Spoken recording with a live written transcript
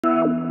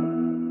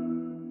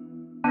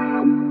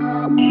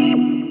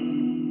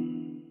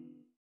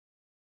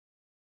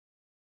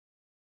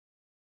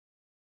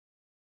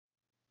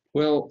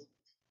Well,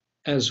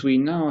 as we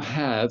now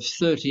have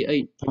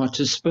 38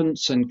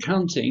 participants and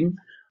counting,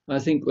 I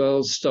think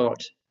we'll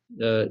start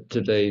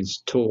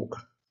today's talk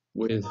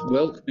with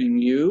welcoming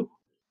you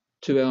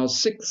to our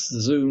 6th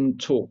Zoom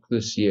talk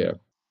this year.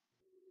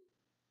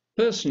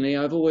 Personally,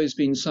 I've always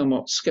been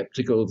somewhat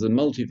skeptical of the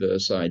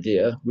multiverse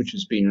idea, which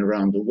has been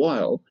around a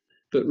while,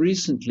 but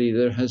recently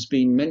there has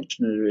been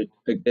mention of it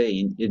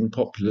again in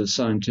popular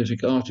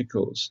scientific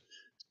articles.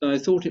 So I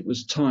thought it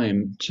was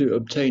time to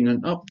obtain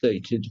an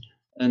updated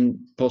and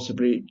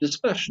possibly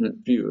dispassionate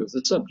view of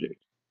the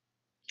subject.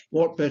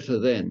 What better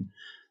then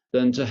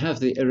than to have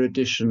the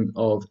erudition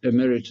of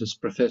Emeritus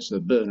Professor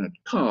Bernard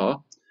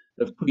Carr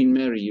of Queen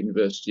Mary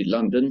University,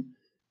 London,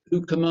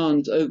 who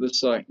commands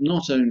oversight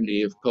not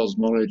only of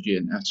cosmology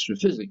and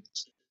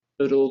astrophysics,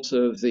 but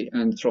also of the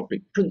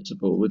anthropic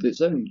principle with its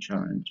own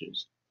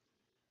challenges.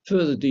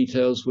 Further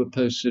details were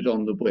posted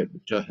on the web,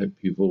 which I hope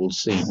you've all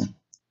seen.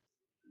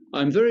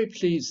 I'm very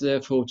pleased,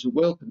 therefore, to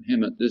welcome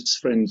him at this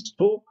Friends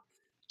Talk,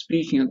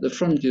 speaking at the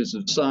frontiers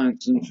of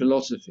science and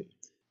philosophy,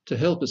 to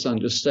help us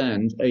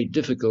understand a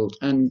difficult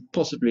and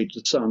possibly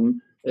to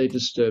some a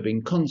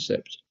disturbing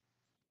concept.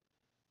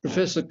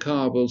 Professor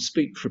Carr will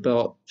speak for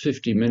about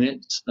 50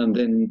 minutes and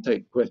then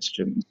take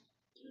questions.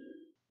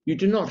 You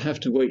do not have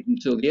to wait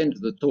until the end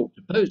of the talk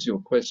to pose your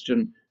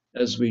question,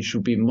 as we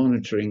shall be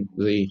monitoring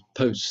the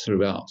posts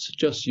throughout.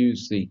 Just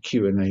use the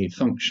Q&A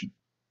function.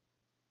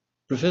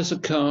 Professor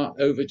Carr,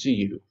 over to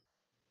you.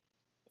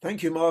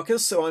 Thank you,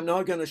 Marcus. So I'm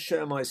now going to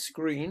share my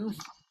screen.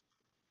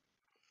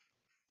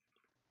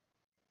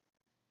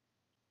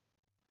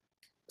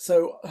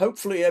 So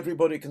hopefully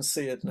everybody can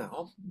see it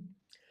now.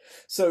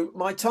 So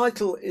my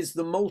title is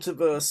The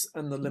Multiverse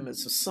and the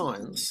Limits of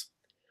Science.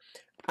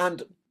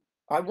 And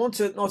I want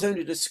to not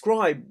only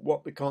describe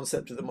what the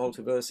concept of the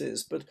multiverse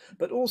is,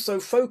 but also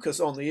focus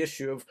on the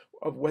issue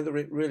of whether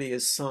it really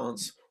is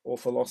science or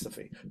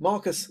philosophy.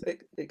 Marcus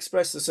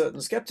expressed a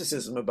certain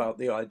skepticism about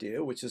the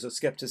idea, which is a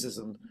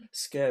skepticism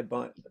shared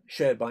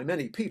by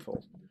many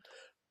people.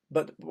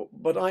 But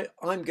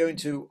I'm going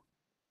to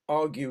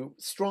argue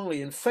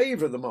strongly in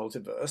favor of the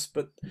multiverse,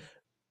 but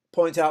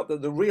point out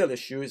that the real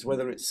issue is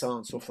whether it's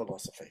science or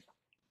philosophy.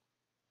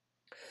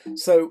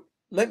 So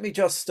let me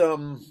just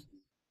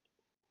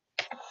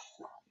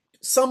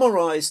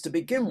summarize to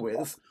begin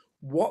with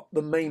what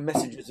the main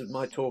messages of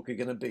my talk are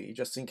going to be,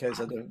 just in case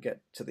I don't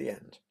get to the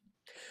end.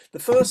 The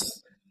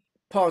first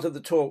part of the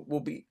talk will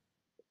be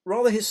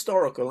rather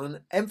historical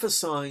and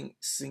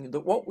emphasizing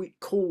that what we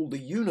call the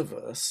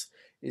universe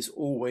is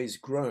always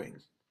growing.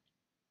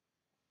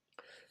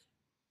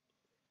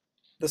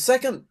 The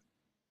second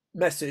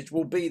message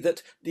will be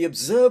that the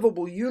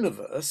observable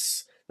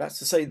universe, that's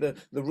to say the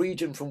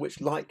region from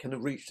which light can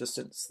have reached us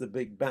since the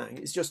Big Bang,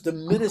 is just a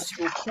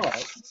minuscule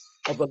part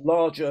of a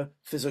larger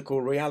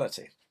physical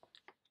reality,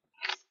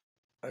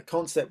 a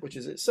concept which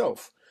is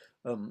itself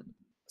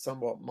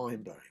somewhat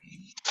mind-blowing.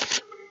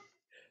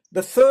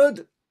 The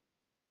third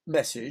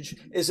message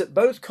is that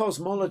both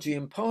cosmology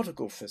and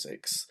particle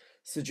physics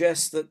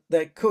suggest that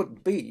there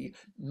could be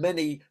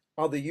many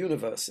other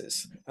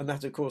universes, and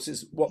that of course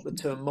is what the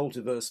term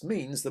multiverse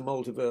means. The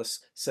multiverse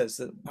says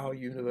that our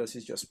universe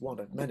is just one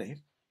of many.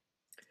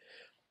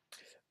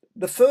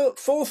 The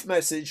fourth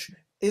message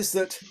is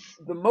that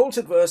the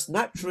multiverse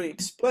naturally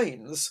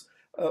explains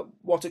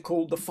what are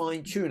called the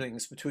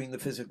fine-tunings between the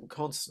physical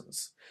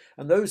constants.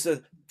 And those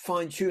are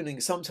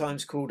fine-tunings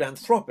sometimes called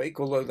anthropic,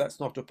 although that's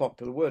not a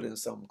popular word in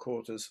some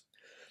quarters,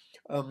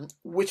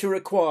 which are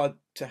required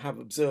to have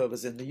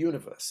observers in the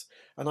universe.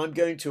 And I'm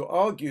going to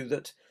argue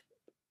that,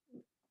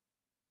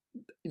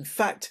 in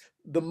fact,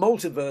 the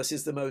multiverse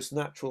is the most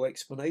natural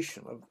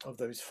explanation of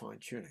those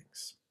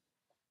fine-tunings.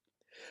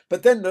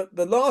 But then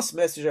the last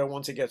message I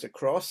want to get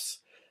across,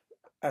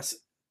 as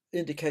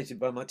indicated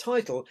by my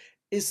title,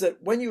 is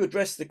that when you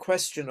address the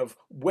question of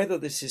whether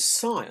this is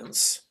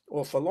science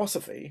or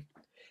philosophy,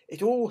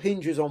 it all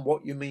hinges on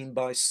what you mean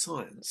by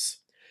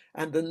science.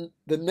 And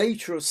the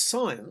nature of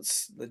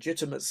science,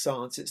 legitimate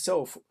science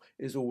itself,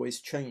 is always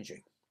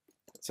changing.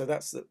 So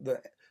that's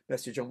the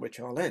message on which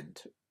I'll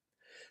end.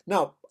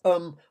 Now,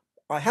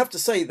 I have to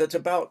say that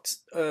about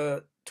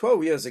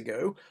 12 years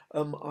ago,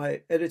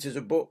 I edited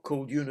a book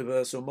called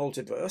Universe or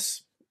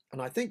Multiverse, and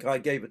I think I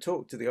gave a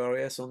talk to the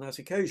RAS on that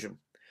occasion.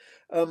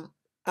 I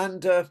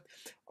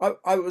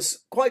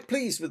was quite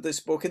pleased with this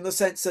book in the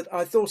sense that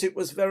I thought it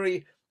was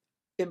very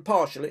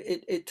impartial.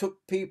 It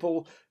took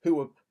people who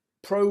were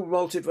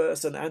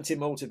pro-multiverse and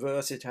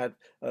anti-multiverse. It had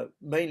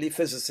mainly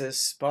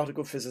physicists,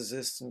 particle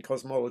physicists and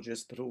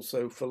cosmologists, but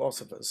also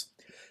philosophers.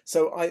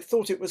 So I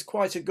thought it was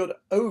quite a good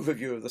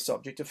overview of the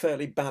subject, a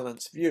fairly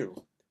balanced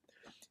view.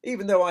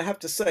 Even though I have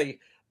to say,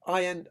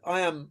 I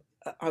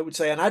would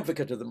say, an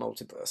advocate of the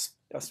multiverse.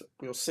 That's what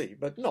we'll see,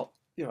 but not,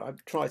 I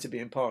try to be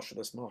impartial,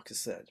 as Marcus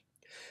said.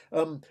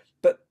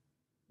 But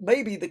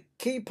maybe the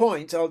key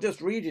point, I'll just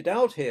read it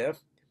out here.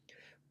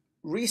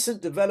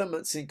 Recent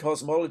developments in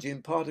cosmology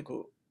and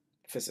particle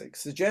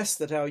physics suggests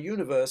that our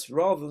universe,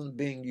 rather than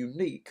being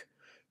unique,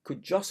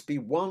 could just be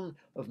one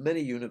of many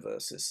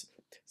universes.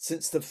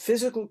 Since the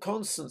physical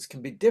constants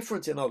can be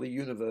different in other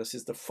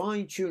universes, the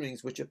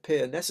fine-tunings which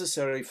appear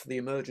necessary for the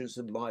emergence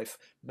of life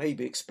may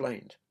be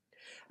explained.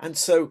 And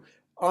so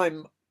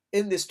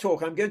in this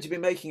talk, I'm going to be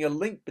making a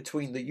link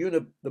between the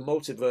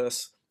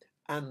multiverse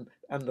and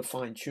the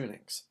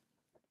fine-tunings.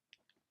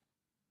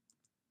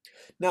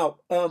 Now,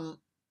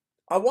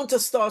 I want to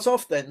start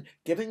off then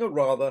giving a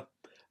rather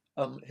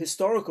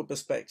historical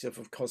perspective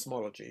of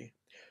cosmology,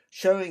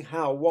 showing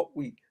how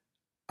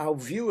our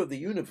view of the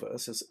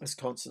universe has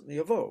constantly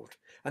evolved.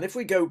 And if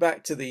we go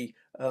back to the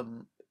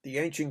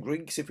ancient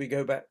Greeks, if we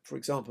go back, for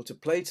example, to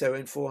Plato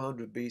in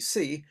 400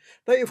 BC,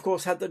 they of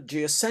course had the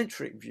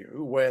geocentric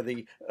view, where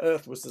the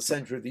Earth was the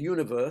center of the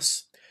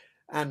universe,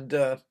 and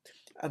the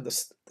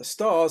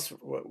stars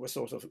were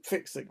sort of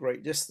fixed at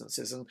great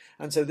distances.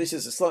 And so this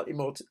is a slightly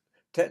more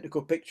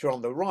technical picture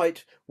on the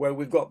right, where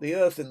we've got the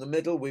Earth in the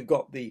middle, we've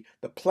got the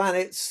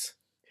planets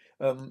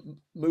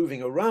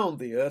moving around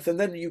the Earth, and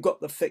then you've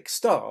got the fixed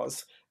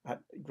stars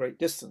at great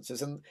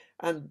distances.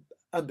 And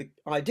the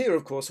idea,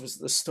 of course, was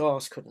that the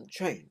stars couldn't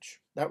change.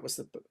 That was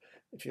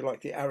if you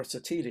like, the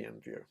Aristotelian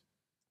view.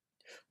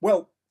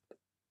 Well,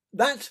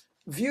 that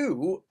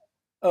view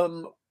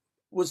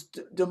was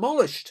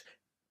demolished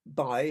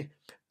by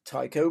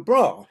Tycho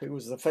Brahe, who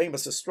was the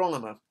famous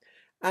astronomer.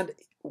 And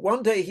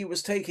one day he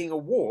was taking a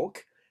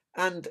walk,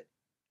 and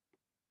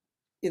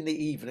in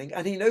the evening,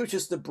 and he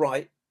noticed a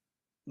bright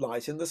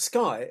light in the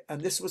sky,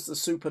 and this was the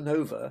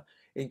supernova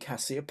in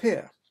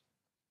Cassiopeia.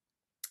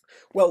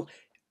 Well,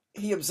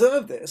 he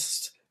observed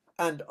this,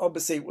 and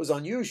obviously it was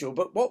unusual,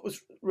 but what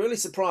was really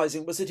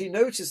surprising was that he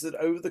noticed that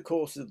over the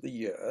course of the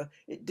year,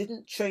 it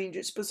didn't change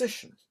its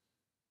position.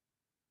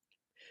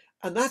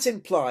 And that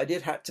implied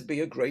it had to be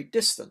a great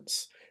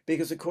distance,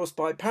 because of course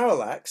by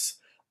parallax,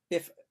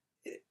 if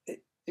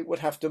it would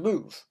have to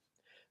move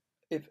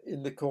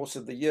in the course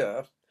of the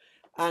year,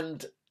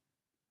 and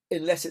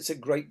unless it's a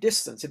great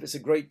distance. If it's a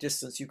great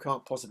distance, you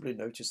can't possibly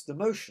notice the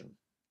motion.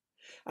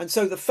 And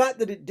so the fact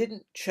that it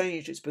didn't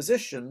change its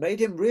position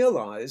made him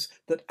realize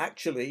that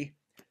actually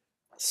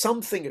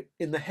something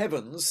in the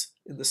heavens,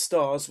 in the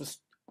stars,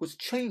 was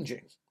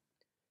changing.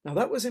 Now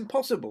that was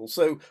impossible.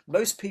 So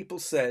most people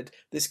said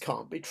this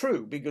can't be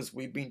true, because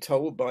we've been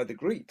told by the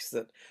Greeks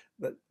that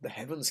the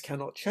heavens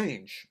cannot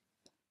change.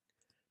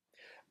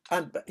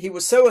 And he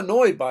was so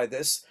annoyed by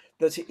this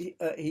that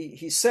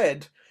he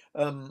said,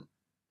 "O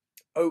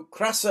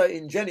crassa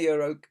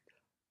ingenier, O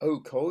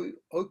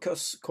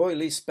ocus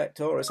coeli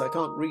spectoris." I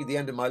can't read the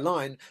end of my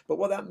line, but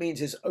what that means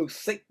is, "O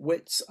thick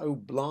wits, O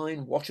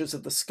blind watchers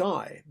of the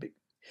sky."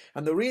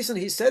 And the reason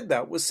he said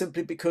that was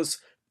simply because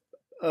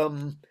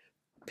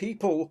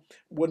people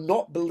were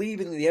not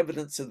believing the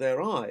evidence of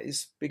their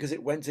eyes, because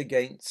it went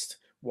against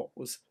what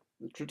was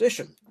the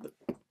tradition.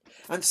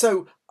 And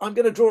so I'm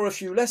going to draw a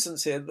few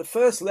lessons here. The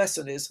first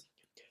lesson is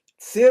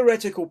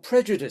theoretical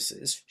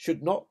prejudices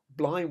should not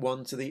blind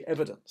one to the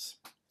evidence.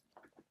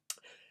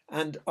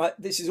 And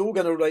this is all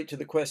going to relate to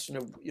the question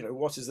of,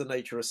 what is the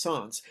nature of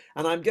science?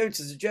 And I'm going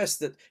to suggest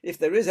that if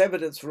there is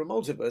evidence for a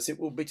multiverse, it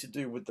will be to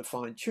do with the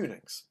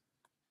fine-tunings.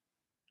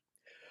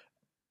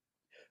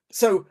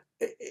 So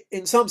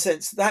in some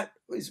sense, that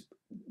is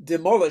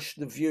demolished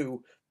the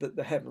view that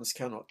the heavens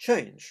cannot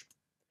change.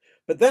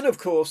 But then, of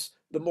course,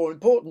 the more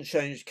important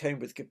change came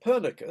with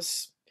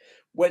Copernicus,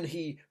 when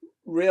he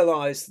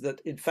realized that,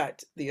 in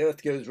fact, the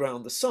Earth goes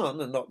round the sun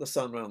and not the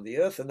sun round the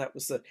Earth, and that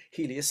was the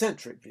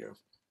heliocentric view.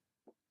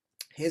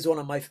 Here's one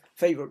of my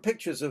favorite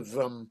pictures of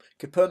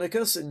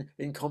Copernicus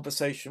in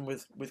conversation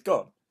with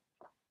God.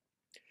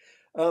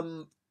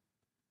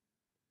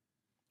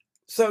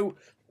 So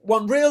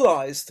one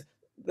realized,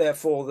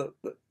 therefore,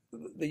 that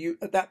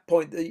at that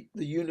point the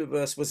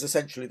universe was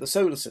essentially the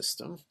solar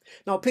system.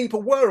 Now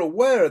people were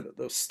aware that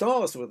the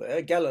stars were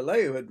there.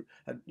 Galileo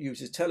had used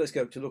his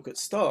telescope to look at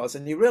stars,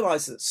 and he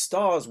realized that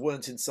stars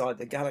weren't inside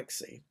the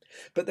galaxy.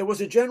 But there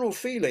was a general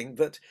feeling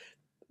that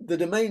the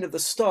domain of the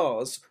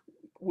stars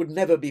would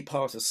never be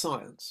part of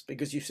science,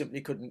 because you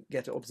simply couldn't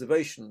get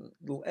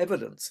observational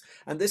evidence.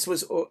 And this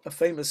was a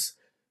famous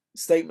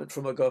statement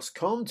from Auguste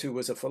Comte, who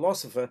was a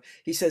philosopher.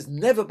 He says,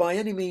 "Never by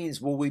any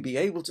means will we be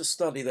able to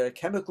study their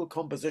chemical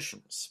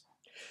compositions.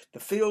 The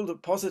field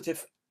of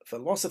positive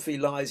philosophy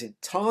lies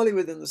entirely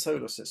within the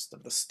solar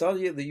system, the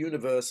study of the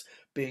universe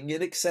being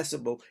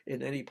inaccessible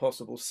in any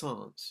possible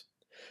science."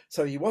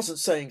 So he wasn't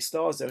saying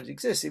stars don't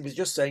exist, he was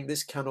just saying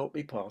this cannot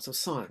be part of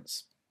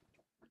science.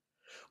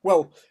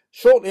 Well,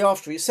 shortly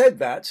after he said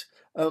that,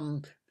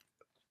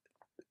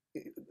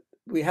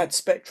 we had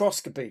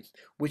spectroscopy,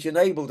 which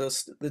enabled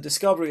us, the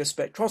discovery of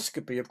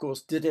spectroscopy, of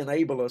course, did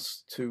enable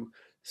us to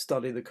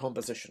study the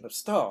composition of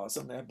stars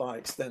and thereby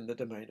extend the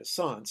domain of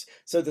science.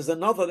 So there's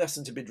another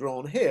lesson to be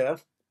drawn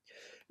here.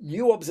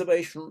 New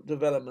observational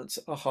developments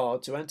are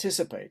hard to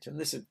anticipate, and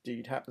this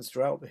indeed happens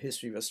throughout the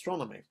history of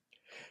astronomy.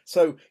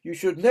 So you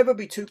should never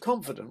be too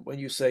confident when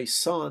you say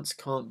science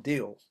can't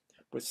deal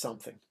with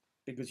something,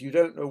 because you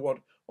don't know what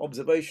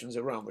observations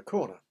are around the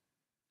corner.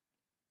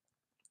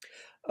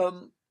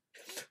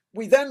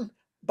 We then,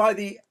 by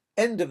the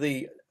end of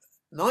the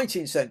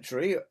 19th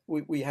century,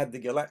 we had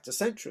the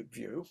galactocentric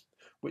view,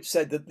 which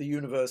said that the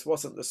universe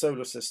wasn't the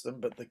solar system,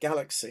 but the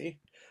galaxy.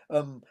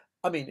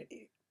 I mean,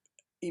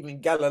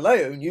 even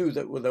Galileo knew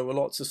that there were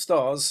lots of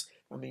stars.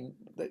 I mean,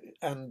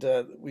 and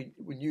we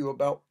knew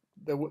about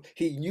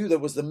he knew there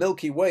was the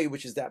Milky Way,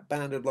 which is that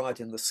band of light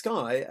in the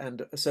sky,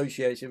 and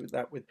associated with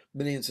that with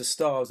millions of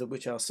stars, of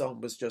which our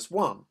sun was just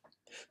one.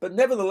 But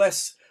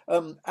nevertheless,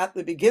 at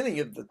the beginning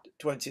of the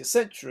 20th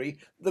century,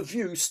 the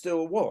view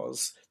still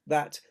was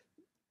that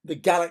the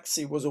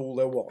galaxy was all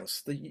there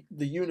was. The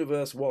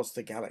universe was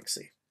the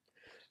galaxy.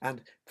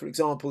 And for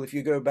example, if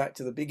you go back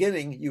to the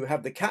beginning, you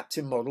have the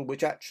Captain model,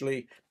 which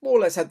actually more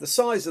or less had the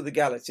size of the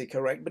galaxy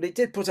correct, but it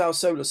did put our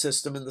solar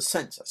system in the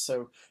center.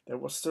 So there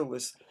was still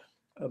this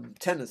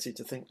tendency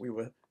to think we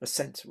were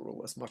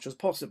central as much as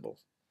possible.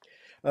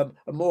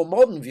 A more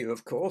modern view,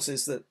 of course,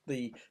 is that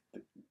the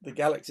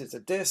galaxy is a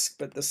disk,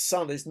 but the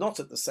sun is not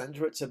at the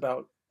center. It's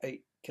about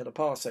 8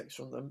 kiloparsecs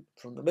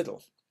from the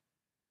middle,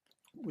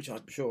 which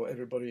I'm sure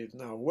everybody is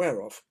now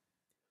aware of.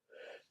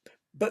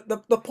 But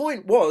the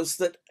point was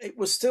that it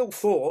was still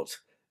thought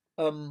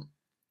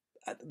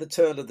at the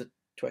turn of the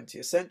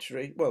 20th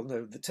century, well,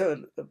 no, the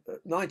turn of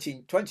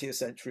 20th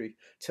century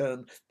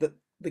turn, that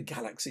the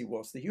galaxy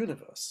was the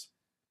universe.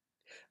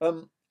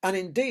 And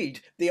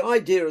indeed, the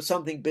idea of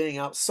something being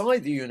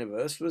outside the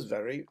universe was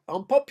very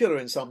unpopular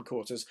in some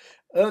quarters.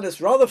 Ernest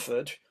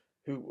Rutherford,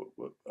 who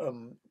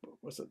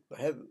was at the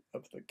head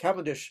of the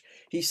Cavendish,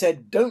 he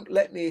said, "Don't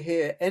let me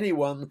hear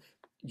anyone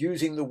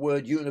using the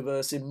word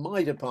universe in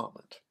my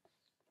department,"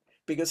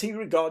 because he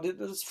regarded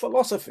it as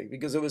philosophy,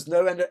 because there was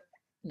no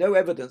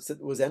evidence that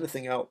there was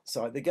anything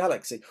outside the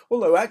galaxy.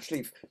 Although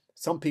actually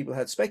some people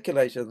had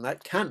speculated on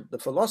that. Kant, the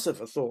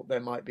philosopher, thought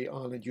there might be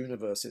island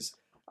universes,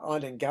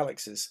 island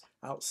galaxies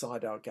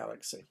outside our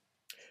galaxy.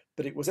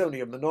 But it was only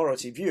a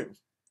minority view.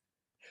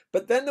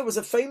 But then there was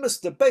a famous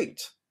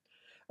debate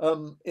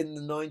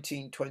in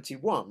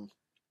 1921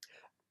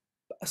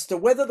 as to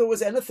whether there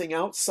was anything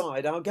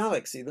outside our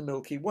galaxy, the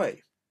Milky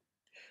Way.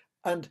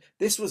 And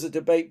this was a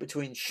debate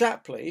between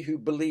Shapley, who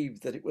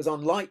believed that it was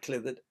unlikely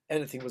that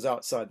anything was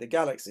outside the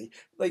galaxy.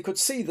 They could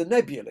see the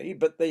nebulae,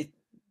 but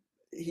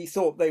he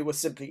thought they were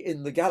simply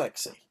in the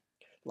galaxy,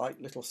 like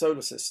little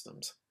solar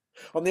systems.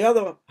 On the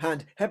other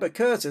hand, Heber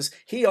Curtis,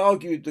 he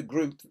argued the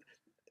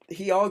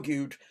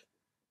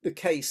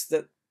case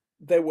that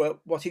there were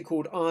what he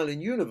called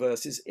island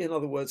universes, in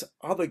other words,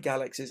 other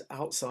galaxies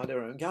outside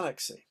our own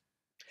galaxy.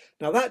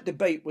 Now that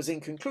debate was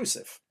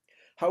inconclusive.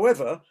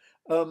 However,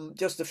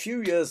 just a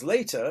few years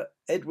later,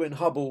 Edwin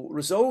Hubble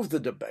resolved the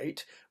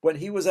debate when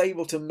he was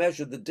able to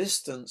measure the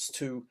distance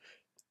to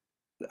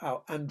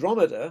our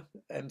Andromeda,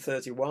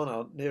 M31,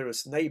 our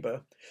nearest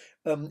neighbor,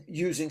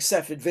 using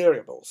Cepheid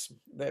variables.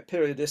 Their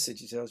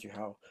periodicity tells you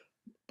how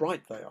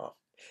bright they are.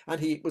 And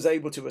he was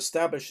able to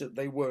establish that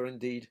they were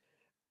indeed,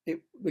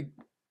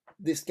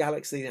 this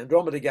galaxy, the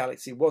Andromeda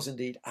galaxy, was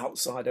indeed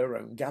outside our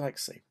own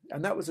galaxy.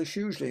 And that was a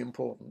hugely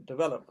important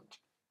development,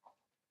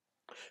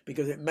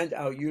 because it meant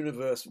our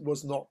universe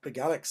was not the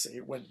galaxy,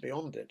 it went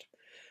beyond it.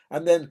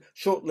 And then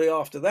shortly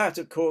after that,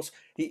 of course,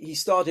 he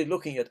started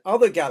looking at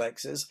other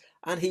galaxies,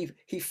 and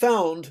he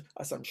found,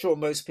 as I'm sure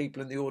most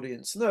people in the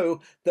audience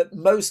know, that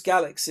most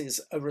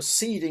galaxies are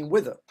receding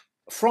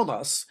from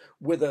us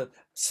with a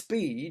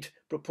speed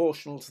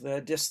proportional to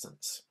their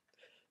distance.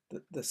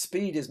 The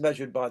speed is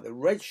measured by the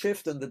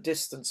redshift and the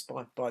distance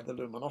by the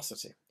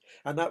luminosity.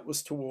 And that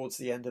was towards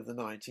the end of the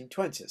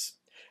 1920s.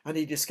 And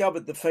he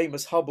discovered the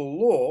famous Hubble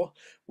law,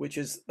 which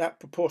is that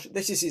proportion.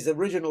 This is his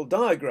original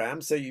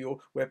diagram. So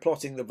we're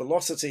plotting the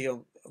velocity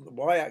on the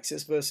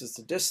y-axis versus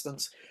the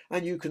distance.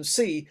 And you can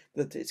see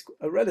that it's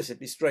a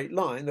relatively straight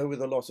line, though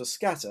with a lot of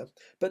scatter.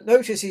 But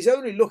notice he's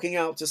only looking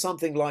out to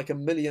something like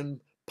 1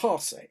 million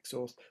parsecs,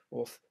 or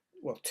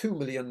 2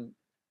 million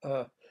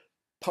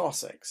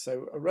parsecs,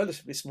 so a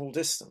relatively small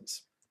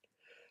distance.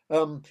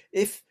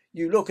 If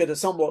you look at a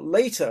somewhat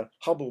later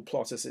Hubble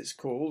plot, as it's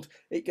called,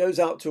 it goes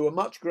out to a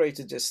much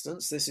greater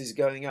distance. This is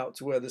going out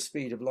to where the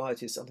speed of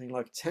light is something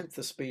like 1/10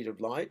 the speed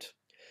of light,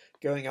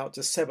 going out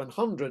to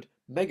 700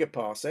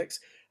 megaparsecs.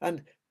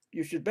 And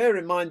you should bear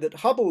in mind that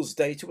Hubble's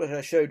data, which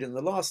I showed in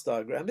the last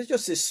diagram, is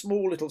just this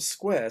small little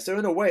square. So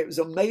in a way, it was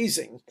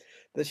amazing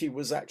that he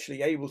was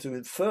actually able to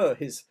infer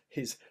his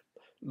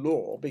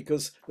law,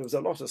 because there was a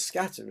lot of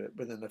scatter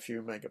within a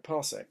few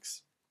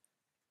megaparsecs.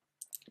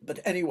 But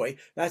anyway,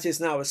 that is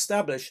now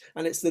established,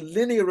 and it's the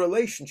linear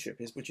relationship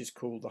which is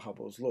called the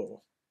Hubble's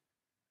law.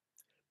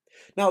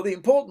 Now, the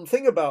important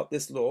thing about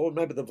this law,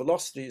 remember the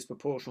velocity is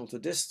proportional to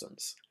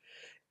distance,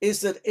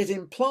 is that it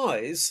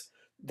implies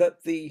that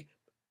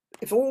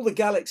if all the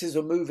galaxies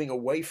are moving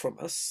away from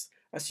us,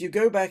 as you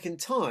go back in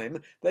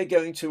time, they're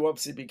going to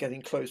obviously be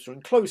getting closer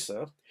and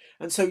closer.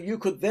 And so you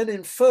could then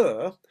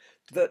infer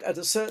that at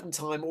a certain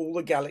time, all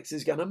the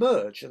galaxies are going to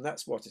merge, and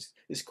that's what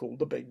is called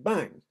the Big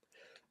Bang.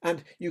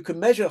 And you can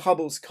measure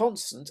Hubble's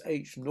constant,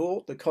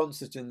 h0, the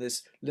constant in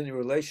this linear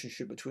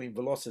relationship between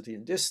velocity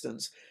and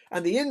distance,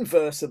 and the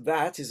inverse of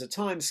that is a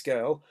time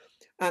scale,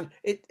 And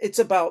it's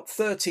about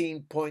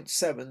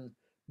 13.7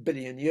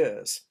 billion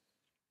years.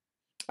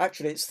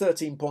 Actually, it's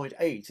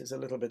 13.8. It's a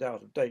little bit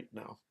out of date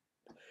now.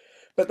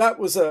 But that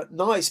was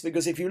nice,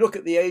 because if you look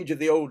at the age of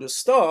the oldest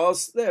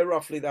stars, they're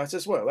roughly that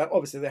as well.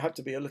 Obviously, they have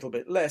to be a little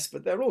bit less,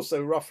 but they're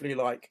also roughly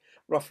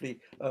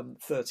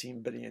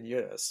 13 billion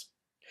years.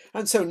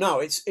 And so now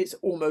it's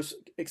almost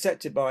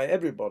accepted by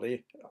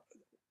everybody,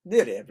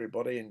 nearly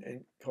everybody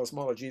in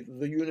cosmology, that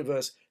the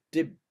universe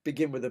did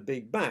begin with a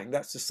Big Bang.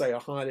 That's to say, a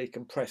highly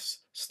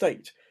compressed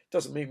state.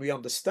 Doesn't mean we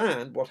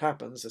understand what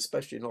happens,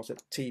 especially not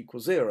at t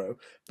equals 0,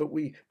 but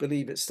we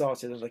believe it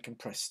started in a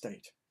compressed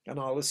state. And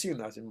I'll assume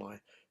that in my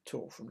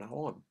talk from now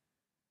on.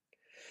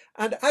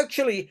 And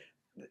actually,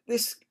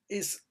 this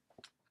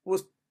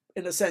was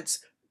in a sense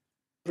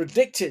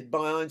predicted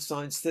by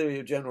Einstein's theory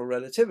of general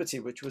relativity,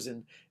 which was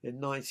in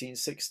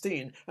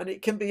 1916, and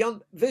it can be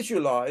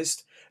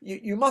visualized.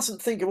 You mustn't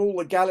think of all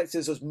the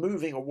galaxies as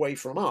moving away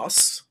from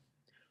us.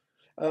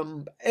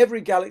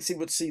 Every galaxy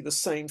would see the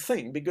same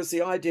thing, because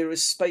the idea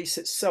is space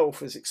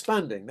itself is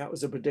expanding. That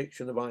was a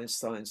prediction of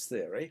Einstein's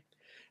theory.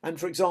 And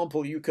for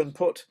example, you can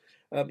put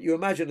you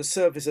imagine a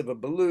surface of a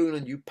balloon,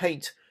 and you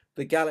paint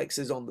the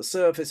galaxies on the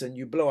surface, and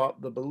you blow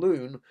up the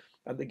balloon,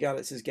 and the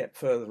galaxies get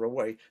further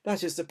away.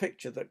 That is the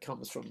picture that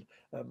comes from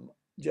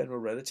general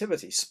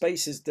relativity.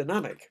 Space is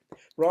dynamic.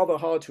 Rather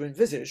hard to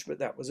envisage, but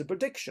that was a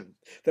prediction.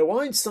 Though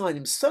Einstein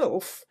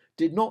himself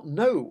did not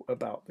know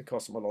about the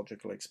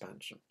cosmological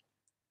expansion.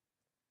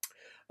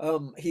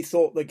 He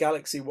thought the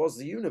galaxy was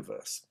the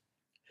universe.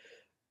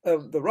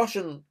 The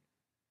Russian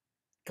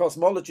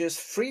cosmologist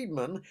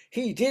Friedman,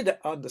 he did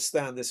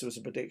understand this was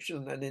a prediction,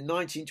 and in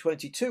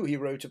 1922 he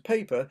wrote a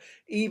paper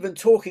even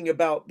talking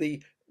about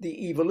the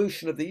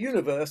evolution of the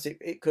universe.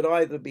 It could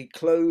either be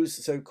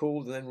closed,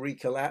 so-called, and then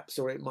recollapse,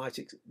 or it might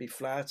be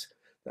flat.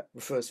 That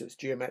refers to its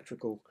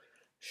geometrical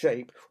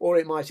shape, or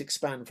it might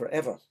expand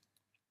forever.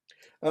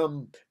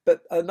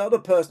 But another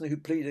person who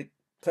played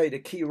a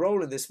key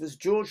role in this was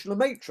Georges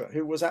Lemaitre,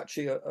 who was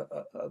actually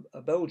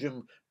a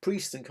Belgian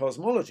priest and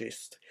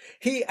cosmologist.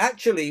 He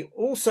actually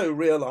also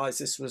realized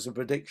this was a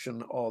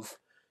prediction of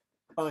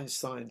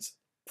Einstein's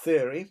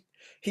theory.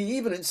 He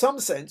even, in some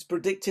sense,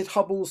 predicted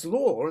Hubble's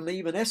law and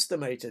even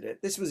estimated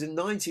it. This was in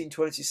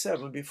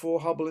 1927,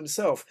 before Hubble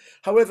himself.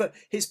 However,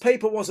 his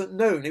paper wasn't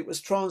known. It was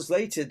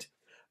translated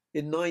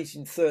in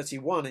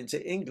 1931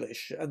 into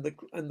English, and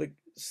the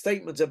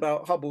statement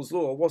about Hubble's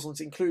law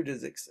wasn't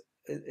included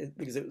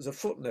because it was a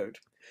footnote.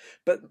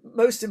 But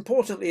most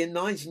importantly, in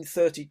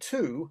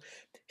 1932,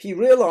 he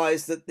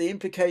realized that the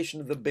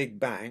implication of the Big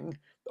Bang,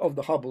 of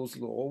the Hubble's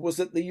law, was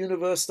that the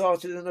universe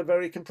started in a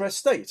very compressed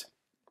state,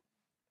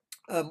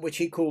 which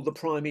he called the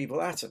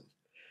primeval atom.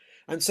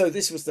 And so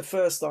this was the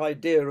first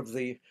idea of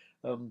the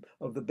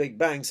Big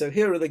Bang. So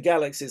here are the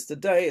galaxies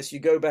today. As you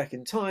go back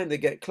in time, they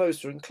get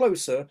closer and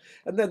closer,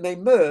 and then they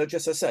merge,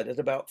 as I said, at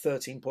about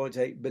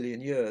 13.8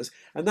 billion years.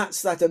 And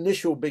that's that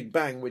initial Big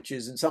Bang, which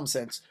is in some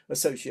sense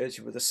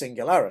associated with a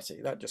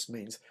singularity. That just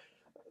means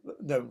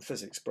known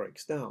physics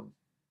breaks down.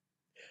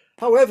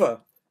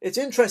 However, it's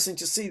interesting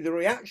to see the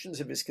reactions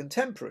of his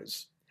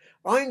contemporaries.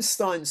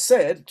 Einstein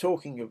said,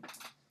 talking of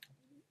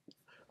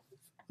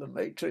the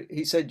matrix,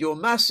 he said, "Your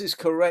mass is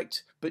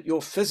correct, but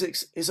your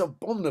physics is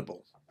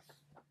abominable."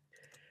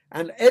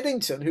 And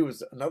Eddington, who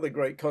was another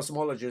great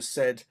cosmologist,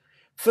 said,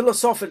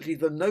 "Philosophically,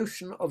 the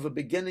notion of a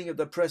beginning of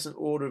the present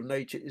order of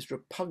nature is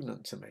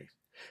repugnant to me."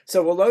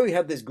 So although he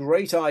had this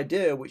great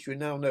idea, which we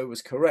now know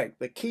was correct,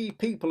 the key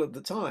people at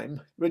the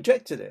time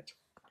rejected it.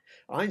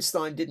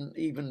 Einstein didn't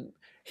even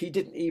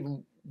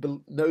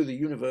know the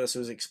universe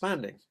was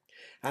expanding.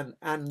 And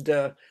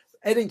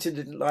Eddington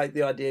didn't like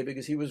the idea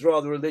because he was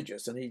rather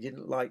religious, and he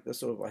didn't like the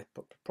sort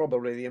of,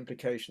 probably the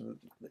implication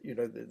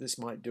that this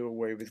might do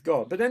away with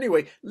God. But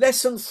anyway,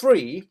 lesson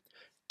 3,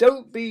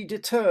 don't be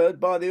deterred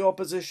by the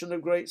opposition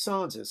of great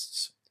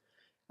scientists.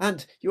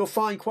 And you'll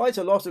find quite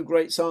a lot of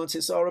great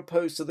scientists are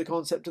opposed to the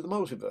concept of the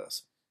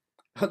multiverse.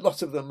 A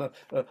lot of them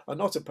are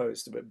not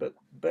opposed to it, but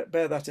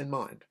bear that in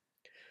mind.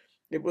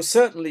 It was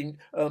certainly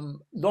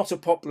not a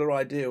popular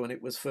idea when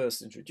it was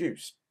first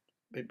introduced.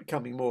 It's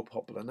becoming more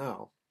popular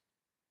now.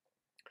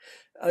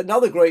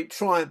 Another great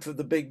triumph of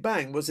the Big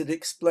Bang was it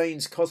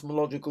explains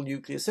cosmological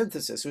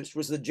nucleosynthesis, which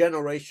was the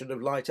generation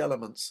of light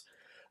elements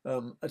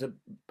at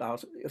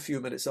about a few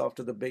minutes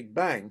after the Big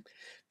Bang.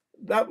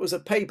 That was a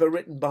paper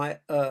written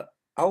by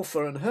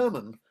Alpha and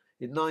Herman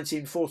in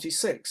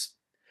 1946.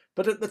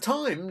 But at the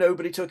time,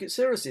 nobody took it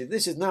seriously.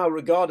 This is now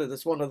regarded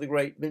as one of the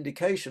great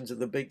vindications of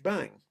the Big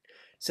Bang.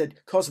 It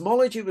said,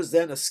 cosmology was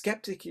then a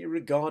skeptically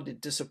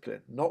regarded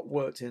discipline, not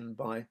worked in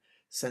by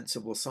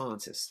sensible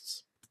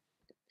scientists.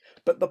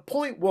 But the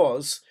point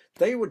was,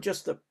 they were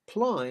just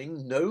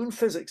applying known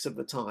physics of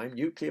the time,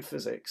 nuclear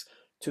physics,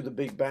 to the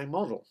Big Bang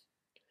model.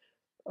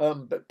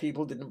 But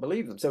people didn't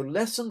believe them. So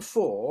lesson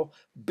 4,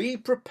 be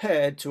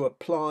prepared to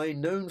apply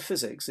known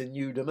physics in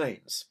new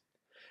domains.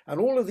 And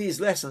all of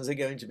these lessons are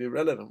going to be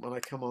relevant when I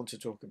come on to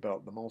talk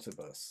about the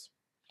multiverse.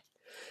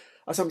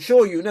 As I'm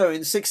sure you know,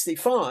 in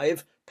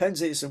 1965,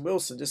 Penzias and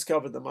Wilson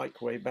discovered the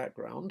microwave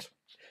background.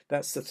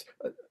 That's a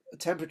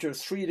temperature of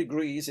 3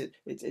 degrees.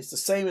 It's the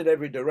same in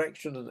every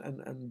direction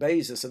and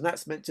basis, and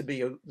that's meant to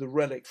be the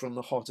relic from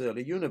the hot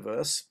early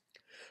universe.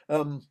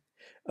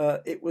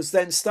 It was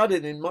then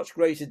studied in much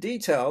greater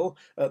detail.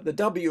 The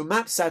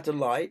WMAP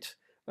satellite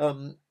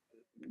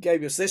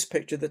gave us this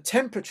picture. The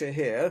temperature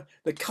here,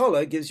 the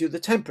color gives you the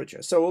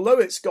temperature. So although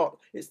it's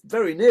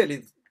very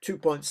nearly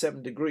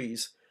 2.7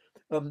 degrees,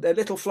 there are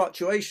little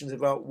fluctuations,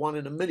 about 1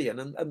 in a million,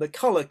 and the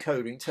color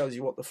coding tells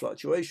you what the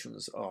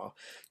fluctuations are.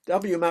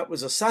 WMAP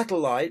was a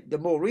satellite. The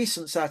more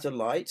recent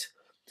satellite,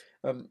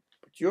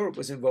 which Europe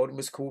was involved in,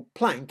 was called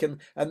Planck,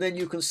 and then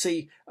you can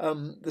see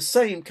the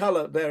same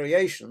color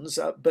variations,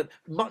 but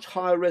much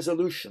higher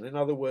resolution. In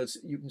other words,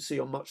 you can see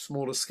on much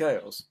smaller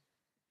scales.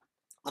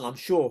 And I'm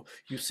sure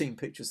you've seen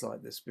pictures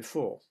like this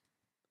before.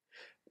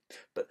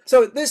 But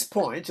so at this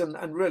point,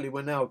 and really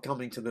we're now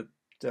coming to the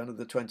turn of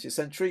the 20th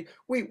century,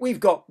 we've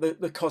got the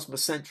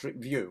cosmocentric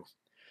view,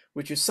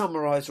 which is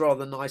summarized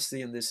rather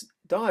nicely in this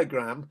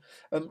diagram.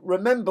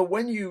 Remember,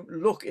 when you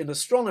look in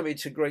astronomy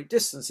to great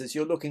distances,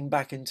 you're looking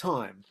back in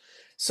time.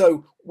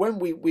 So when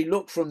we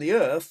look from the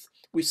Earth,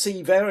 we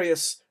see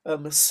various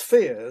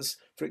spheres.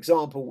 For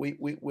example,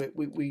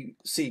 we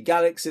see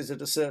galaxies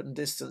at a certain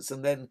distance,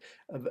 and then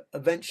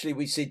eventually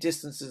we see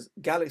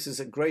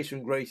galaxies at greater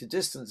and greater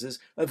distances.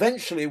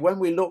 Eventually, when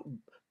we look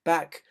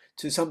back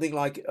to something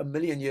like 1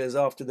 million years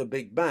after the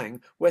Big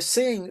Bang, we're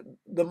seeing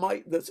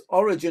the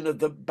origin of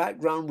the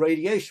background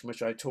radiation,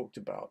 which I talked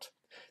about.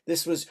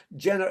 This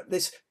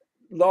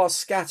last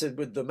scattered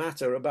with the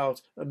matter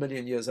about 1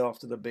 million years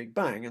after the Big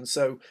Bang, and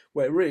so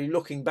we're really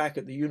looking back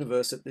at the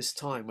universe at this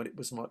time when it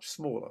was much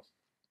smaller.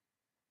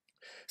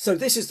 So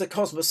this is the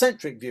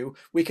cosmocentric view.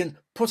 We can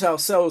put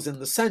ourselves in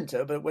the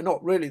center, but we're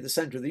not really the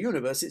center of the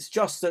universe. It's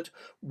just that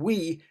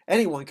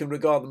anyone can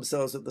regard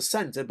themselves at the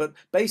center, but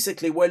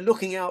basically we're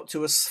looking out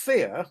to a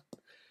sphere,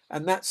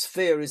 and that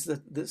sphere is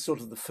the sort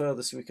of the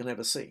furthest we can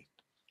ever see.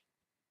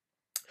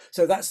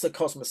 So that's the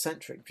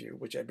cosmocentric view,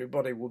 which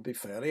everybody would be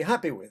fairly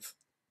happy with.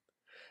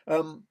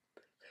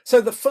 So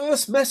the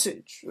first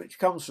message which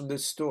comes from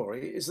this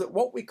story is that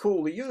what we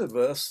call the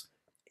universe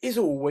is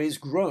always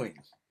growing.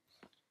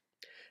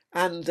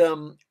 And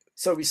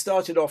so we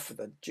started off with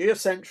the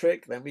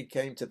geocentric, then we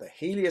came to the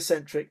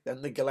heliocentric,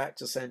 then the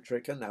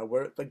galactocentric, and now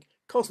we're at the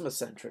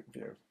cosmocentric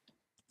view.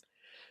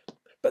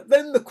 But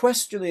then the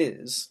question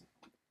is,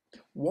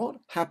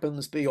 what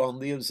happens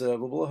beyond the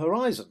observable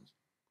horizon?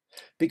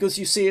 Because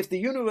you see, if the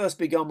universe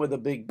began with a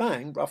Big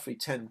Bang, roughly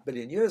 10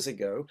 billion years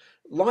ago,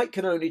 light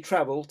can only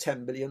travel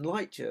 10 billion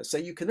light years. So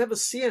you can never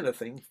see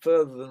anything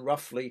further than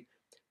roughly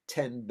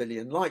 10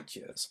 billion light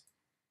years.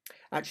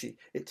 Actually,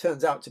 it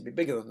turns out to be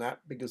bigger than that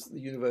because the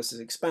universe is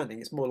expanding.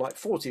 It's more like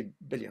 40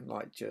 billion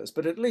light years,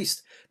 but at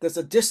least there's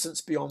a distance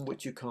beyond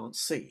which you can't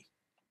see.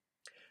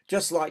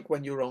 Just like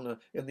when you're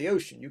in the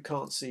ocean, you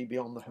can't see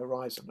beyond the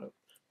horizon.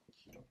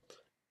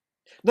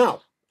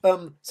 Now,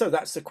 so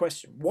that's the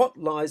question. What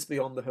lies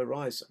beyond the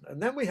horizon?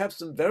 And then we have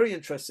some very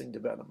interesting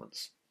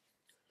developments.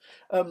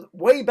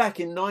 Way back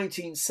in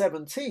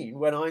 1917,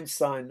 when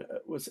Einstein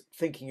was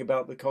thinking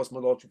about the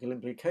cosmological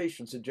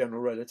implications of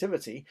general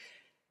relativity,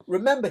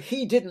 remember,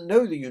 he didn't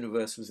know the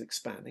universe was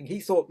expanding.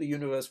 He thought the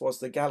universe was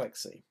the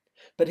galaxy.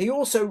 But he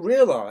also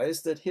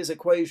realized that his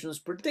equations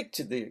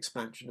predicted the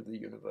expansion of the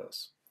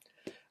universe.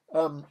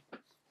 And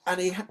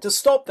he had to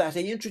stop that.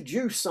 He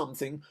introduced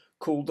something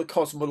called the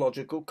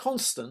cosmological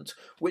constant,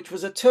 which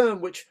was a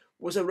term which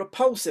was a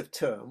repulsive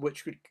term,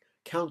 which could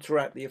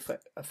counteract the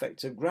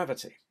effect of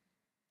gravity.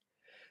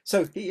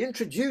 So he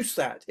introduced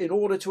that in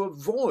order to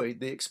avoid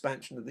the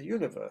expansion of the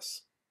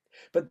universe.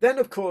 But then,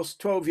 of course,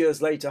 12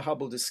 years later,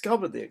 Hubble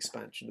discovered the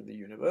expansion of the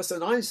universe,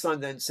 and Einstein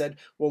then said,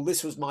 well,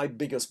 this was my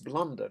biggest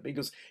blunder,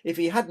 because if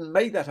he hadn't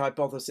made that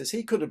hypothesis,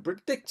 he could have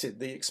predicted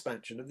the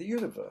expansion of the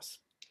universe.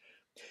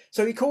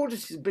 So he called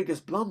it his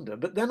biggest blunder,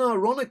 but then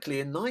ironically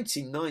in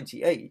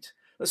 1998,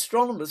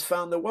 astronomers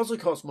found there was a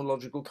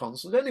cosmological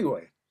constant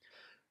anyway.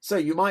 So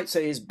you might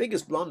say his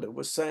biggest blunder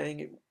was saying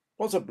it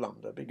was a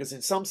blunder, because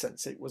in some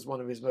sense it was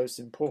one of his most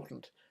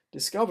important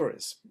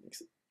discoveries.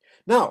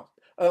 Now,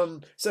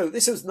 so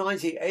this was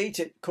 98,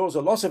 it caused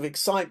a lot of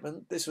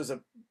excitement. This was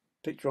a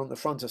picture on the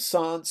front of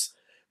Science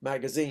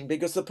magazine,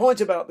 because the point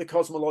about the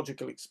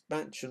cosmological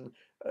expansion,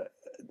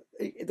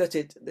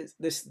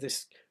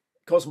 this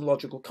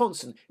cosmological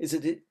constant, is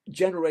that it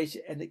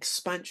generated an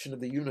expansion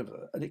of the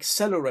universe, an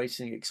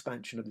accelerating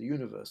expansion of the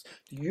universe.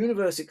 The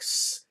universe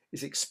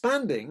is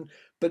expanding,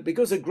 but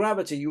because of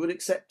gravity, you would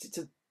accept it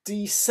to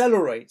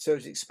decelerate, so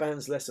it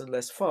expands less and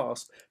less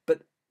fast,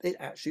 but it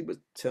actually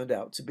turned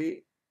out to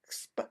be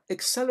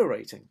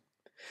accelerating.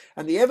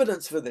 And the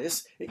evidence for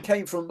this, it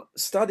came from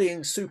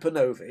studying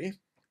supernovae,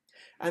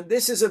 and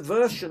this is a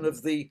version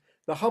of the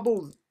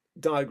Hubble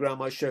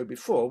diagram I showed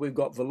before. We've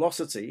got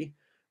velocity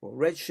or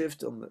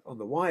redshift on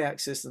the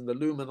y-axis and the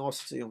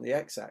luminosity on the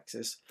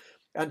x-axis,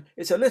 and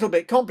it's a little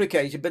bit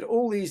complicated, but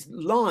all these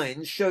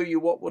lines show you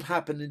what would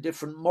happen in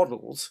different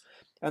models,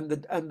 and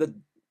the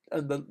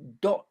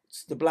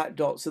dots, the black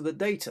dots, are the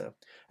data.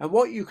 And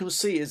what you can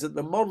see is that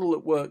the model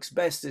that works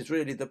best is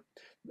really the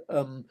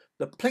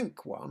the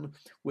pink one,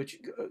 which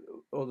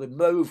or the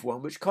mauve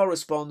one, which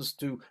corresponds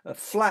to a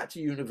flat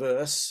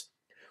universe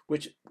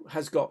which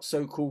has got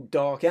so-called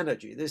dark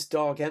energy. This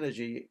dark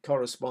energy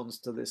corresponds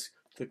to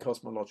the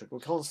cosmological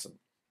constant.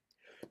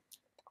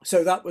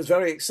 So that was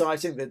very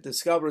exciting. The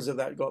discoverers of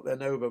that got their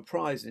Nobel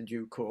Prize in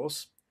due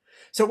course.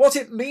 So what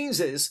it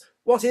means is,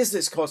 what is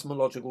this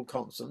cosmological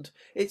constant?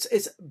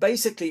 It's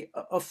basically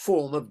a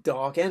form of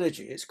dark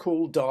energy. It's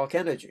called dark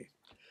energy.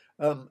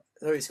 So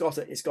it's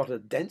got a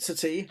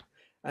density,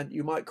 and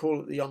you might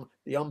call it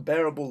the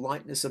unbearable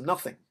lightness of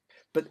nothing.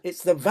 But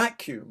it's the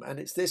vacuum, and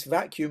it's this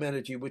vacuum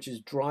energy which is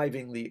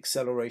driving the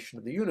acceleration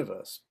of the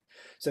universe.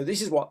 So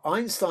this is what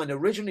Einstein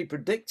originally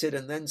predicted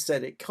and then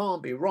said it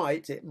can't be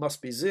right, it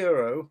must be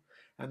zero.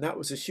 And that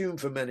was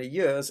assumed for many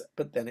years,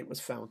 but then it was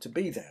found to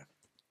be there.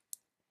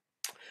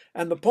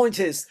 And the point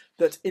is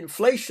that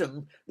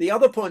inflation, the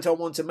other point I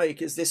want to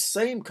make is this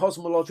same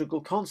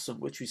cosmological constant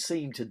which we've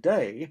seen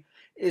today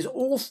is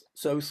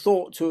also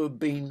thought to have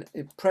been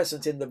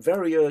present in the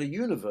very early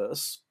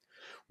universe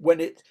when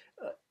it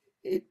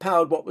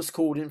powered what was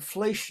called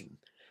inflation.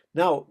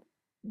 Now,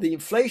 the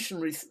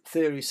inflationary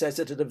theory says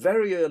that at a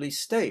very early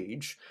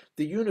stage,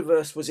 the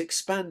universe was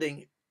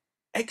expanding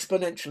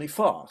exponentially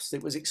fast.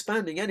 It was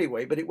expanding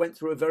anyway, but it went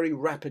through a very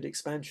rapid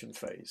expansion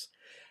phase.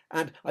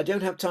 And I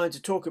don't have time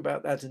to talk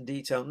about that in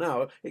detail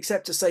now,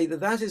 except to say that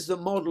that is the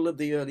model of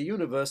the early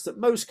universe that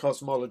most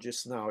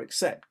cosmologists now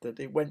accept, that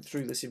it went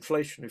through this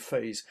inflationary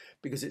phase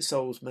because it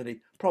solves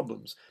many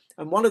problems.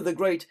 And one of the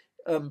great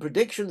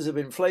predictions of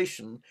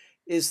inflation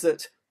is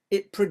that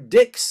it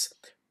predicts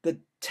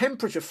the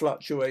temperature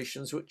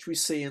fluctuations which we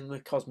see in the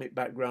cosmic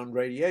background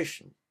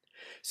radiation.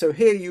 So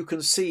here you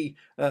can see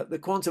the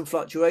quantum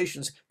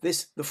fluctuations.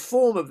 The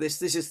form of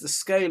this is the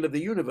scale of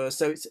the universe.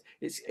 So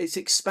it's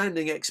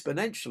expanding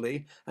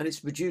exponentially, and it's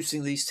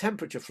producing these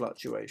temperature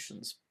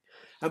fluctuations.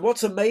 And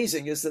what's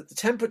amazing is that the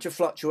temperature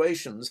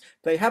fluctuations,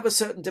 they have a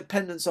certain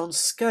dependence on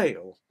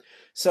scale.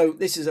 So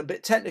this is a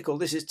bit technical.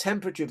 This is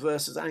temperature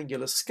versus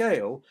angular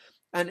scale,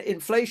 and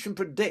inflation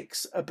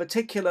predicts a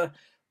particular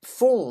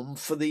form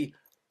for the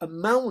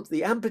amount,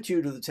 the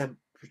amplitude of the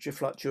temperature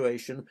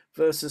fluctuation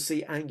versus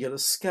the angular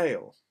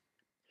scale.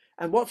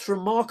 And what's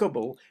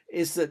remarkable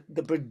is that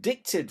the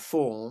predicted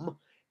form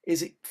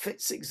it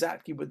fits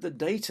exactly with the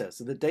data.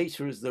 So the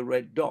data is the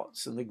red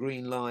dots, and the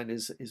green line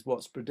is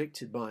what's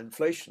predicted by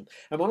inflation.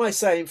 And when I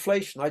say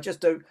inflation,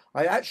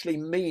 I actually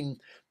mean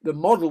the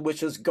model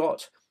which has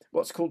got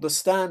what's called the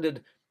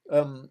standard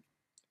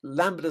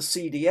lambda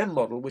CDM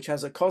model, which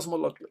has a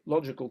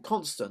cosmological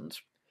constant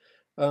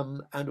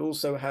and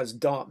also has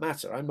dark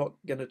matter. I'm not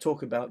going to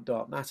talk about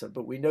dark matter,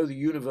 but we know the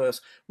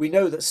universe, we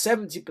know that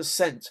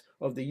 70%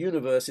 of the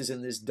universe is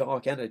in this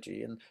dark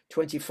energy, and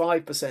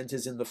 25%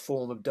 is in the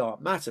form of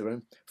dark matter,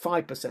 and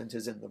 5%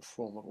 is in the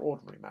form of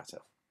ordinary matter.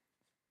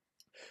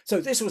 So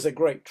this was a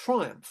great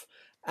triumph.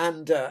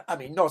 And I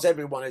mean, not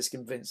everyone is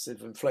convinced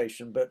of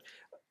inflation, but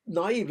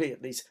naively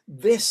at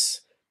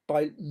least,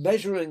 by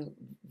measuring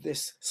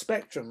this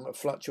spectrum of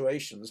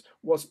fluctuations,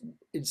 was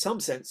in some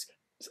sense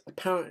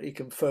apparently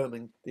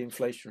confirming the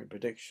inflationary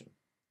prediction.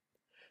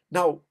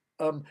 Now,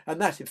 and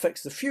that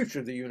affects the future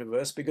of the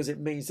universe, because it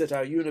means that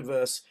our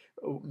universe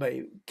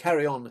may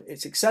carry on,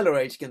 it's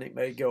accelerating, and it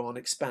may go on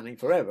expanding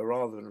forever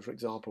rather than, for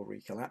example,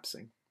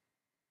 recollapsing.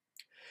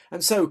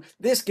 And so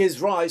this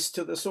gives rise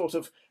to the sort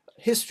of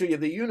history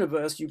of the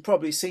universe. You've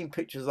probably seen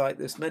pictures like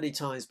this many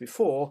times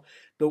before.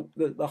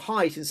 The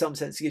height in some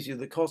sense gives you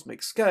the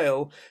cosmic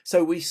scale.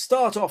 So we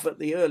start off at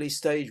the early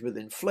stage with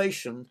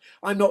inflation.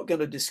 I'm not going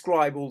to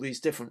describe all these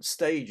different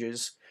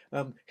stages.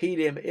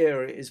 Helium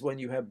era is when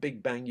you have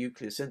Big Bang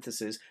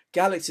nucleosynthesis.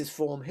 Galaxies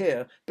form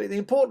here. But the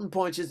important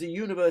point is the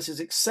universe is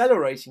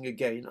accelerating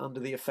again under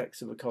the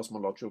effects of a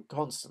cosmological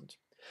constant.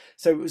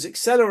 So it was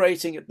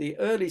accelerating at the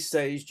early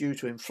stage due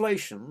to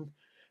inflation.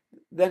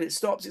 Then it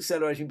stops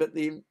accelerating, but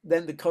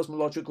then the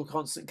cosmological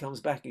constant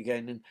comes back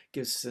again and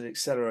gives us an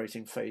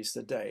accelerating phase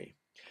today.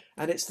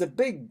 And it's the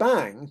Big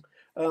Bang,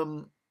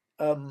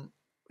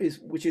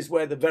 which is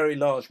where the very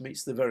large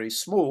meets the very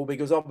small,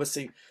 because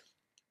obviously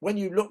when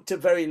you look to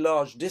very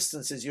large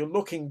distances, you're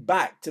looking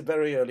back to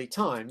very early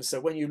times. So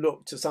when you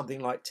look to something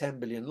like 10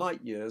 billion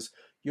light years,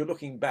 you're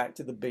looking back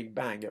to the Big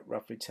Bang at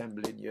roughly 10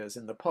 billion years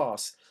in the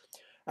past.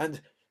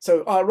 And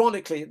so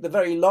ironically, the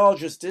very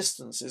largest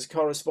distances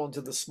correspond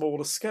to the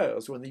smallest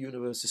scales when the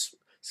universe is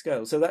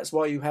scaled. So that's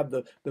why you have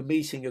the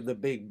meeting of the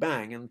Big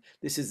Bang. And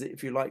this is,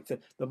 if you like,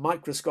 the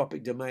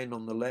microscopic domain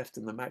on the left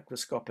and the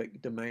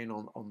macroscopic domain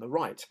on the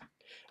right.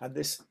 And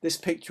this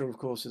picture, of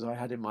course, as I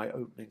had in my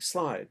opening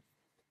slide.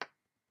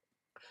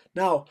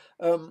 Now,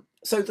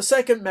 so the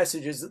second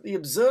message is that the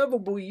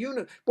observable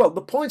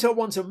the point I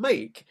want to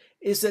make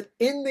is that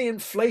in the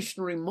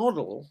inflationary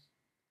model,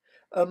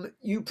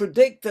 you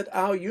predict that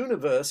our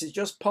universe is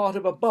just part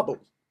of a bubble,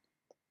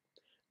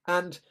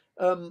 and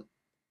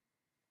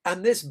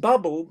this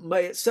bubble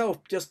may itself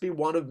just be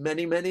one of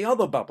many, many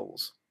other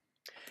bubbles.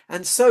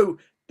 And so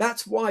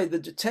That's why the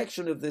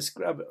detection of this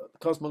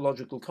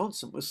cosmological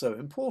constant was so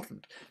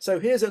important. So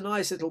here's a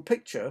nice little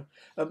picture.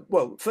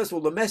 Well, first of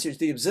all, the message: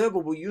 the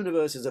observable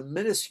universe is a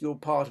minuscule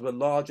part of a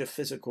larger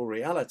physical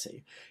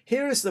reality.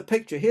 Here is the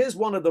picture. Here's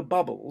one of the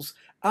bubbles.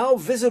 Our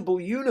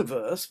visible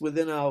universe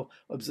within our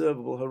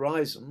observable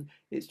horizon,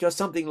 it's just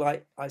something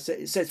like, I said,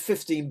 it says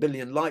 15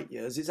 billion light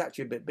years. It's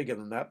actually a bit bigger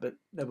than that, but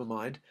never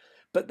mind.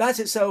 But that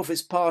itself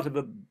is part of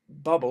a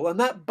bubble, and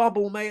that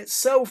bubble may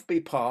itself be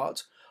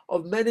part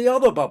of many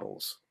other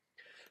bubbles.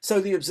 So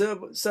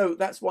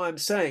that's why I'm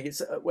saying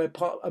we're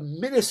a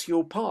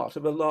minuscule part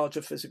of a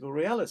larger physical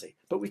reality,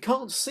 but we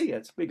can't see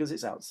it because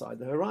it's outside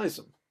the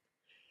horizon.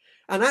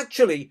 And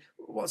actually,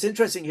 what's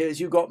interesting here is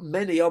you've got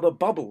many other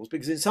bubbles,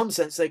 because in some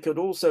sense there could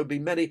also be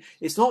many.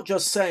 It's not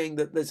just saying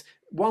that there's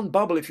one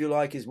bubble, if you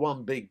like, is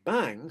one big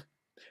bang,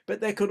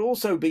 but there could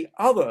also be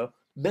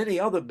many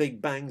other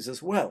big bangs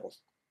as well.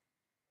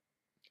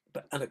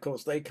 And of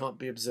course, they can't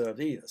be observed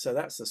either. So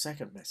that's the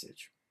second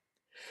message.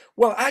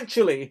 Well,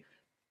 actually,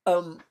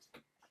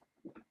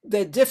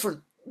 there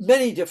are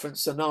many different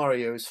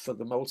scenarios for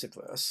the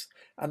multiverse.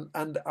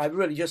 And I've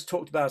really just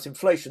talked about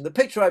inflation. The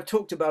picture I've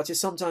talked about is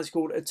sometimes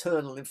called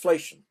eternal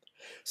inflation.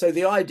 So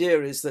the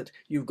idea is that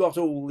you've got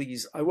all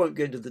these, I won't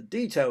go into the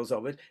details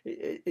of it,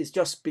 it's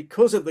just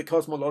because of the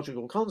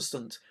cosmological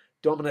constant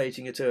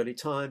dominating at early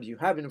times, you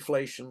have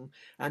inflation,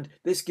 and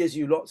this gives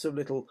you lots of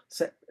little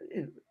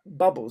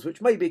bubbles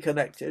which may be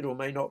connected or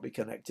may not be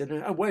connected,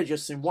 and we're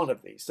just in one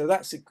of these. So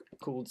that's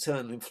called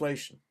eternal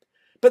inflation.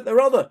 But there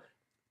are other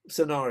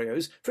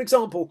scenarios. For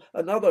example,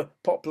 another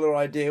popular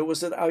idea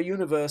was that our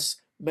universe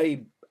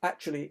may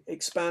actually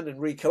expand and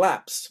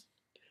recollapse,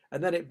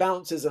 and then it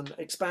bounces and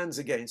expands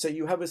again. So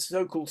you have a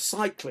so-called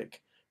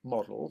cyclic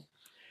model.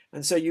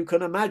 And so you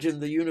can imagine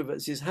the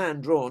universe is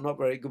hand-drawn, not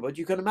very good, but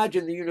you can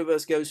imagine the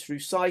universe goes through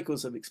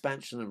cycles of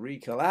expansion and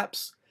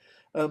recollapse.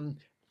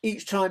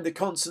 Each time the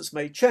constants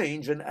may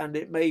change, and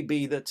it may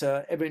be that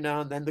every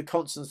now and then the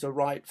constants are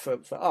right for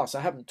us.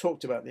 I haven't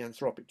talked about the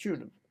anthropic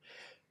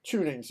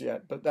tunings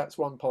yet, but that's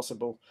one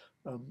possible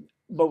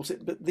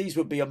but these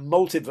would be a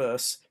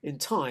multiverse in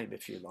time,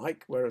 if you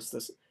like, whereas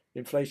this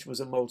inflation was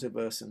a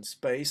multiverse in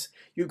space.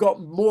 You've got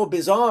more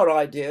bizarre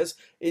ideas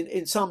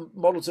in some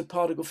models of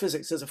particle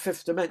physics. There's a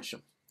fifth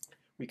dimension.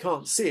 We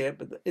can't see it,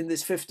 but in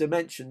this fifth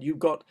dimension, you've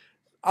got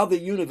other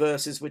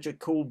universes which are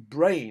called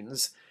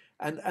branes,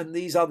 and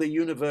these other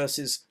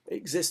universes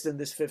exist in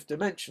this fifth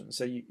dimension,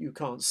 so you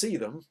can't see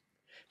them.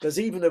 There's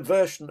even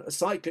a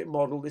cyclic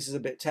model, this is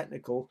a bit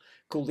technical,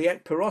 called the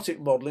ekpyrotic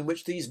model, in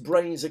which these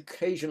branes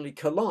occasionally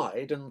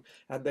collide and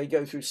they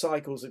go through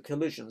cycles of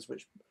collisions,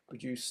 which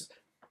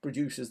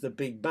produces the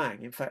Big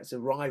Bang. In fact, it's a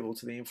rival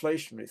to the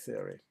inflationary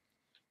theory.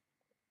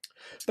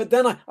 But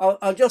then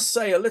I'll just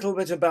say a little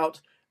bit about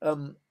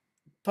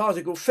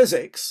particle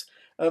physics,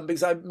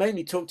 because I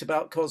mainly talked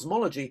about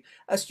cosmology.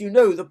 As you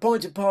know, the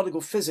point of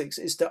particle physics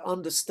is to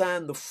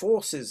understand the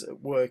forces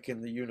at work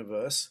in the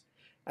universe.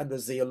 And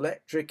there's the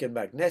electric and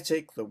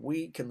magnetic, the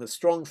weak and the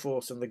strong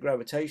force, and the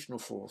gravitational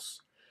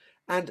force.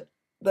 And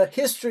the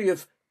history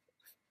of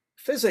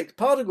physics,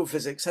 particle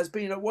physics, has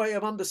been a way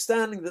of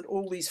understanding that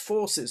all these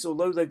forces,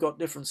 although they've got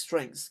different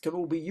strengths, can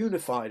all be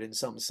unified in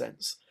some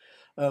sense.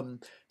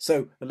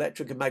 So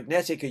electric and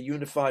magnetic are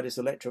unified as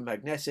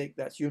electromagnetic.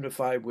 That's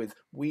unified with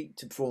weak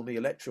to form the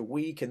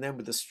electroweak, and then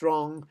with the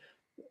strong,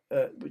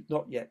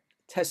 not yet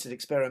tested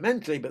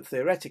experimentally, but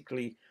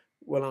theoretically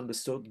well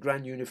understood,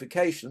 grand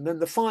unification. And then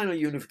the final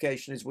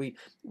unification is we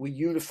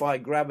unify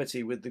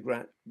gravity with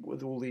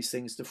all these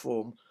things to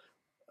form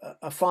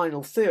a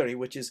final theory,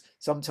 which is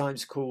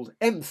sometimes called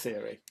M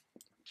theory.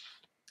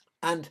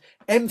 And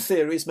M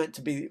theory is meant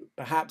to be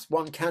perhaps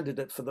one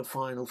candidate for the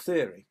final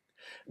theory.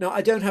 Now,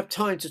 I don't have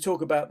time to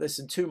talk about this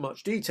in too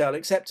much detail,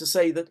 except to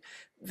say that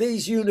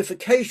these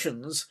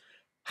unifications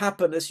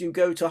happen as you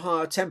go to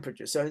higher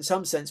temperatures. So in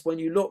some sense, when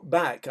you look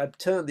back, I've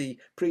turned the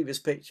previous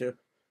picture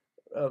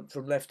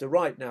from left to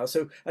right now.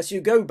 So as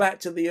you go back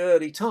to the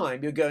early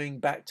time, you're going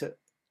back to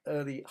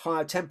early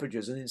higher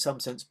temperatures and in some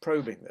sense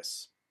probing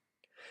this.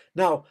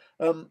 Now,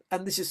 and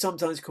this is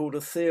sometimes called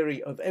a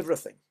theory of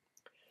everything.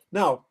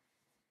 Now,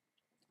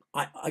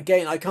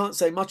 I can't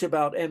say much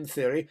about M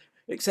theory,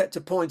 except to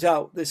point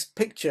out this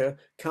picture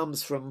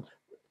comes from,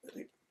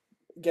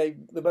 gave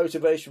the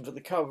motivation for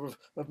the cover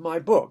of my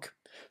book.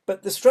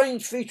 But the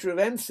strange feature of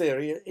M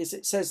theory is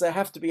it says there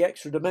have to be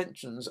extra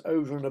dimensions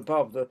over and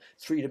above the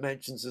 3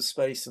 dimensions of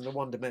space and the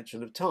 1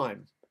 dimension of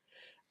time.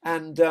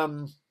 And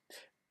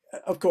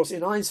of course,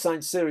 in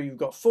Einstein's theory, you've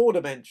got 4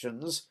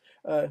 dimensions.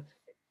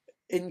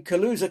 In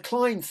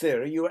Kaluza-Klein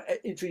theory, you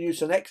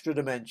introduce an extra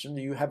dimension.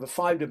 You have a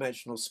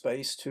 5-dimensional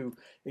space to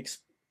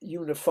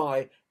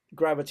unify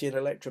gravity and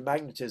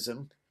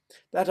electromagnetism.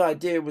 That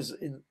idea arose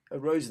in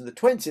the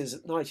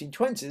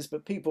 1920s,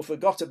 but people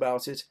forgot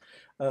about it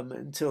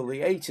until the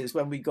 80s,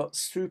 when we got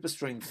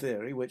superstring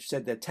theory, which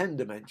said there are 10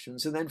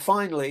 dimensions. And then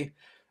finally,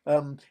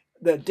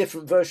 the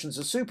different versions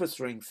of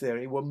superstring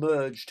theory were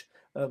merged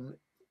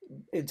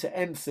into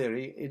M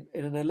theory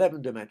in an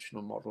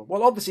 11-dimensional model?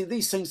 Well, obviously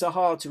these things are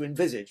hard to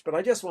envisage, but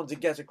I just want to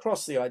get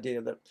across the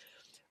idea that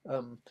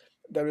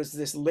there is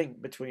this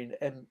link between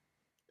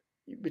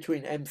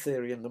M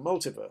theory and the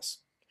multiverse,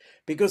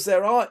 because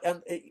there are,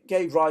 and it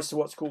gave rise to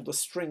what's called the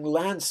string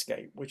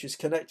landscape, which is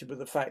connected with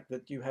the fact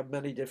that you have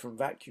many different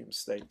vacuum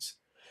states.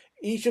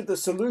 Each of the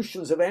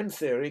solutions of M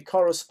theory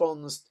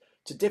corresponds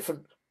to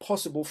different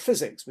possible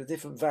physics with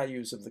different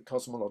values of the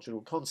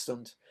cosmological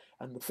constant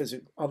and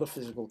the other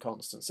physical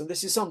constants. And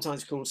this is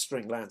sometimes called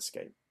string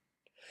landscape.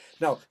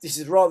 Now, this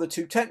is rather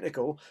too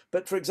technical,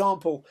 but for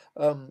example,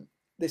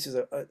 this is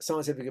a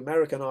Scientific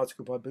American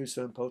article by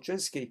Buser and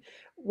Polchinski.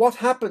 What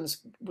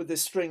happens with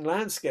this string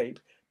landscape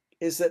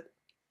is that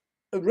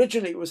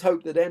originally it was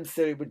hoped that M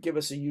theory would give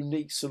us a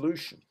unique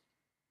solution.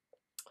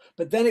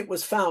 But then it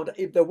was found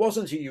if there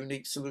wasn't a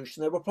unique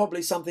solution, there were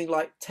probably something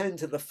like 10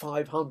 to the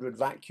 500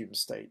 vacuum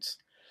states.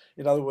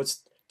 In other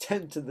words,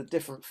 10 to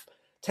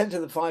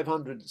the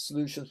 500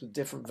 solutions with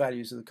different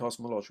values of the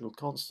cosmological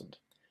constant.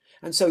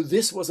 And so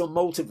this was a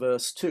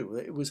multiverse too.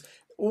 It was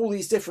all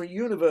these different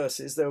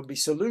universes. There would be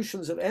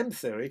solutions of M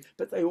theory,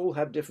 but they all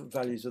have different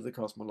values of the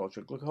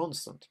cosmological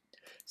constant.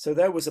 So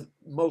there was a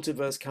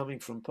multiverse coming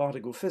from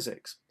particle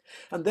physics.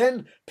 And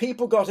then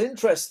people got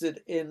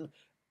interested in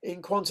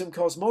quantum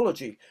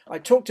cosmology. I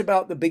talked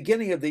about the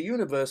beginning of the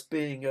universe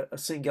being a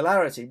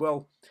singularity.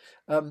 Well,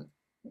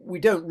 we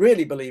don't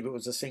really believe it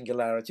was a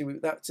singularity.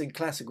 That's in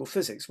classical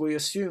physics. We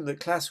assume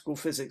that classical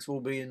physics will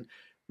be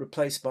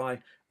replaced by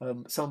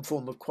some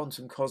form of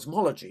quantum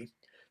cosmology.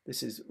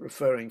 This is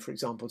referring, for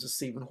example, to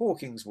Stephen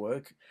Hawking's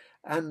work.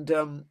 And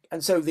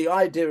so the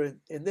idea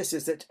in this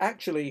is that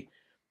actually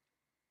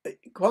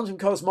quantum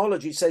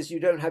cosmology says you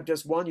don't have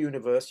just one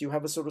universe, you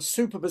have a sort of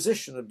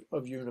superposition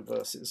of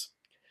universes.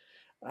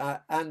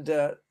 And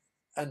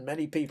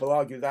many people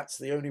argue that's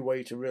the only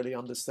way to really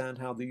understand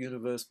how the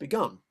universe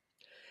begun.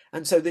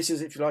 And so this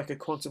is, if you like, a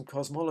quantum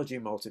cosmology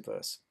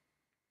multiverse.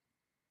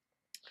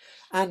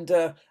 And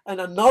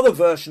another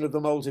version of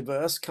the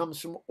multiverse comes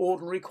from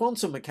ordinary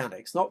quantum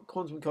mechanics, not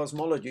quantum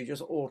cosmology,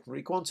 just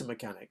ordinary quantum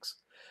mechanics.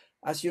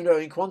 As you know,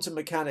 in quantum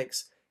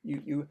mechanics,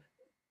 the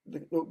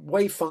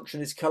wave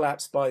function is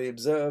collapsed by the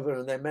observer,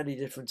 and there are many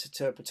different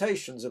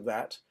interpretations of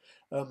that.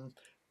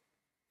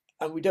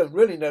 And we don't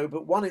really know,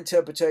 but one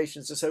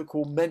interpretation is the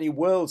so-called many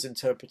worlds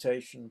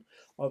interpretation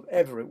of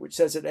Everett, which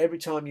says that every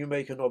time you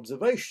make an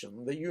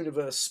observation, the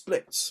universe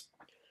splits.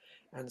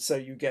 And so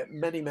you get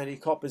many, many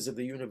copies of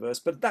the universe,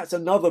 but that's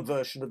another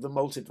version of the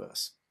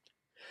multiverse.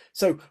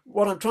 So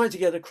what I'm trying to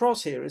get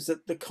across here is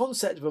that the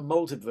concept of a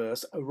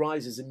multiverse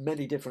arises in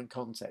many different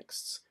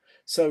contexts.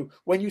 So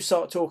when you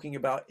start talking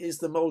about, is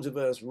the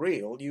multiverse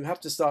real, you have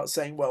to start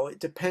saying, well,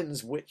 it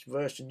depends which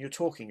version you're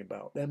talking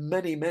about. There are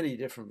many, many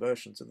different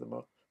versions of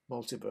the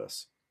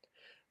multiverse.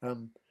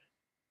 And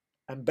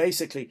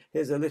basically,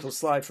 here's a little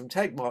slide from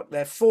Tegmark.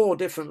 There are 4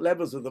 different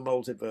levels of the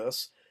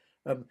multiverse.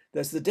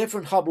 There's the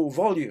different Hubble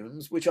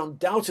volumes, which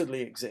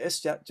undoubtedly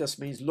exist. That just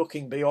means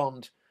looking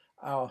beyond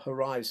our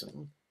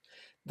horizon.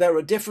 There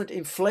are different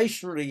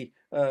inflationary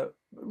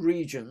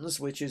regions,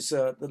 which is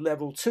the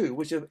level 2,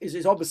 which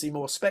is obviously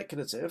more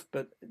speculative,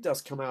 but it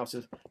does come out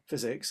of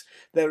physics.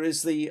 There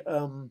is the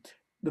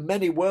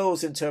many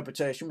worlds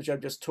interpretation, which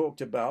I've just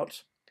talked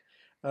about.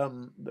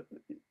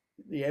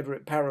 The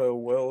Everett parallel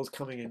worlds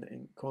coming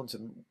in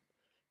quantum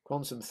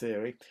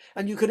theory.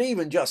 And you could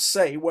even just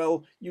say,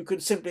 well, you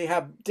could simply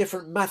have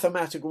different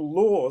mathematical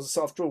laws.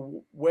 After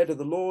all, where do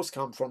the laws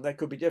come from? There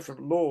could be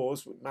different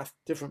laws with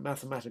different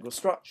mathematical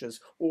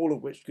structures, all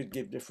of which could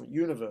give different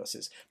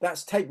universes.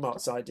 That's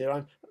Tegmark's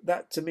idea.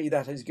 To me,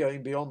 that is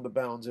going beyond the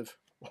bounds of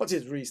what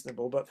is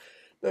reasonable. But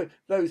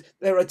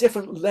there are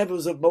different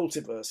levels of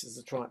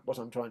multiverses. What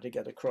I'm trying to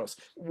get across.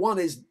 1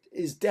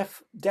 is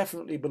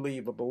definitely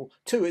believable.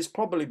 2 is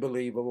probably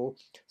believable.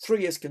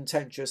 3 is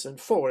contentious, and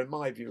 4, in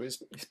my view,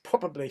 is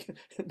probably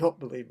not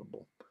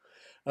believable.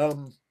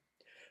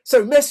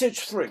 So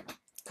message 3: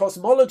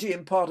 cosmology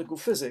in particle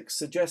physics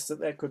suggests that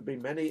there could be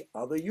many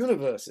other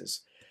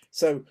universes.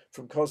 So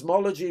from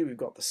cosmology, we've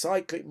got the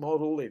cyclic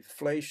model,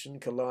 inflation,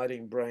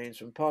 colliding brains.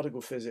 From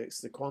particle physics,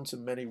 the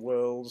quantum many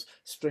worlds,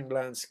 string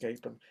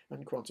landscape,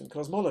 and quantum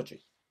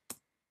cosmology.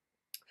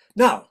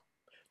 Now,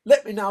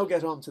 let me now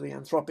get on to the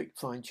anthropic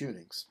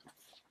fine-tunings.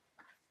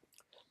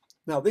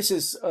 Now, this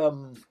is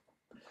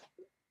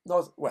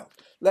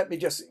let me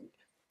just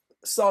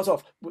start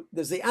off.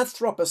 There's the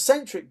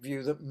anthropocentric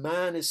view that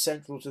man is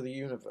central to the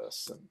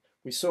universe. And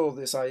we saw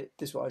this, I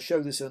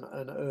showed this in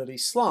an early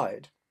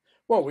slide.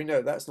 Well, we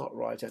know that's not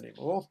right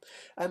anymore.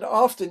 And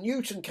after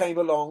Newton came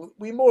along,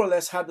 we more or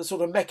less had the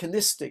sort of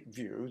mechanistic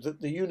view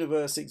that the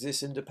universe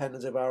exists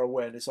independent of our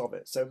awareness of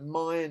it. So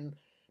man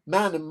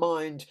and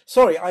mind,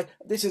 sorry,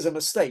 this is a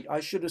mistake. I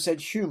should have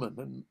said human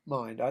and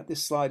mind.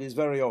 This slide is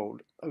very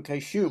old. Okay,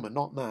 human,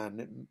 not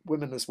man,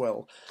 women as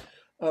well,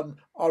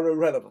 are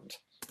irrelevant.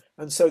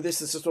 And so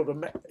this is a sort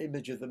of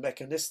image of the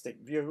mechanistic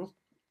view.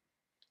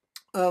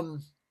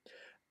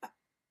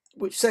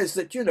 which says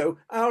that, you know,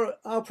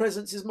 our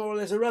presence is more or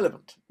less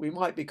irrelevant. We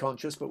might be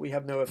conscious, but we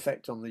have no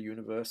effect on the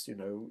universe. You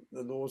know,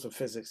 the laws of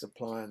physics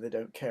apply and they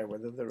don't care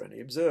whether there are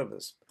any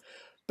observers.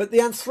 But the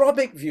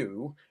anthropic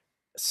view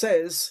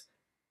says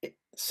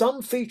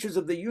some features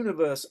of the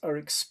universe are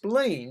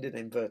explained, in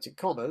inverted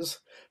commas,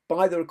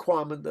 by the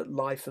requirement that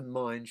life and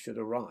mind should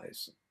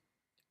arise.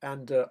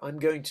 And I'm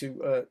going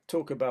to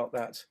talk about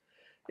that.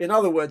 In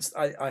other words,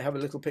 I have a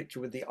little picture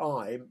with the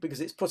eye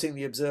because it's putting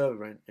the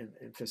observer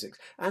in physics.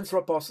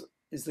 Anthropos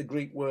is the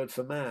Greek word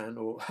for man,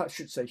 or I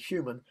should say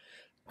human.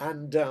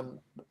 And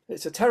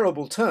it's a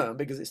terrible term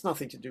because it's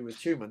nothing to do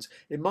with humans.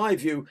 In my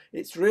view,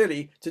 it's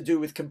really to do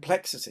with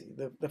complexity,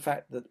 the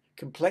fact that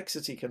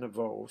complexity can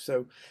evolve.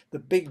 So the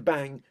Big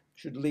Bang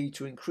should lead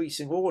to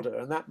increasing order,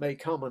 and that may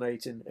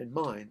culminate in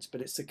minds,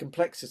 but it's the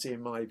complexity,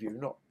 in my view,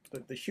 not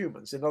the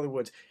humans. In other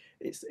words,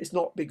 it's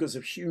not because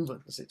of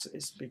humans,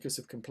 it's because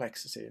of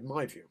complexity, in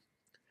my view.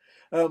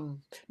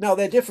 Now,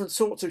 there are different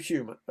sorts of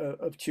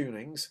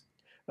tunings.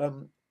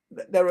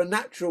 There are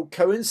natural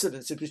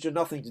coincidences which have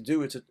nothing to do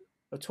with it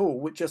at all,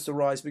 which just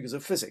arise because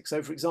of physics.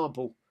 So, for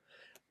example,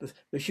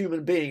 the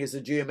human being is the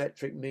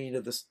geometric mean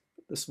of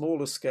the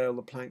smaller scale,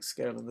 the Planck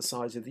scale, and the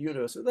size of the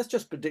universe. So that's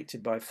just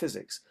predicted by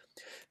physics.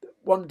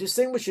 One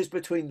distinguishes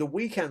between the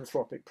weak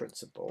anthropic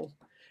principle,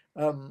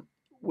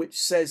 which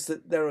says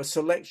that there are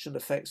selection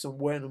effects on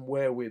when and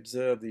where we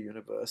observe the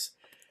universe,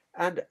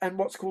 and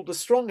what's called the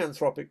strong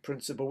anthropic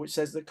principle, which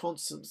says the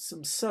constants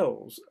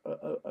themselves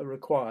are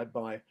required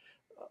by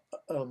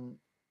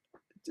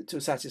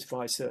to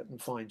satisfy certain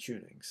fine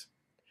tunings.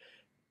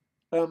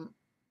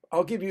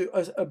 I'll give you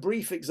a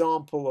brief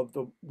example of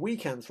the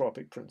weak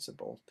anthropic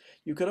principle.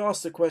 You could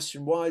ask the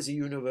question, why is the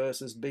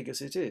universe as big as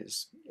it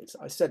is?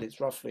 I said it's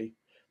roughly,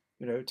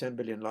 10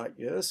 billion light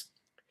years.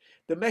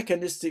 The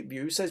mechanistic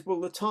view says, well,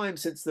 the time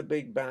since the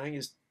Big Bang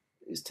is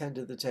 10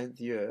 to the 10th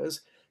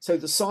years. So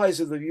the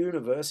size of the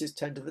universe is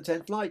 10 to the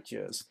 10th light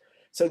years.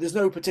 So there's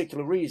no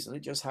particular reason.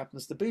 It just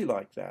happens to be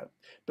like that.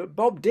 But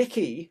Bob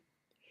Dicke,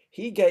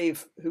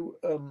 who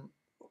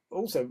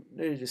also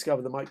nearly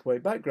discovered the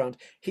microwave background,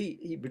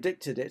 he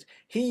predicted it.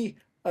 He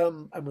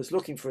and was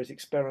looking for it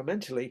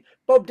experimentally.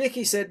 Bob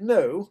Dicke said,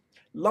 no,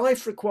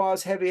 life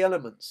requires heavy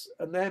elements,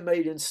 and they're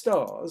made in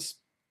stars.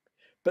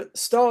 But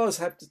stars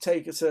have to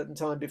take a certain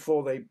time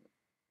before they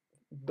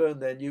burn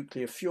their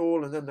nuclear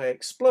fuel, and then they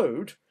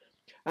explode.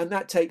 And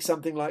that takes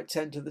something like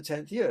 10 to the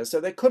 10th year.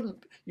 So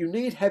you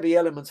need heavy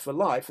elements for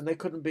life, and there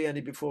couldn't be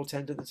any before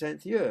 10 to the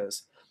 10th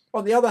years.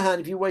 On the other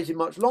hand, if you waited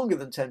much longer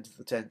than 10 to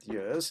the 10th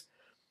years,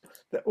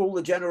 that all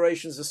the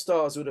generations of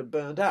stars would have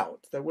burned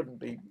out. There wouldn't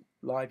be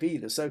life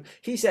either. So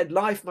he said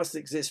life must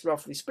exist,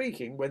 roughly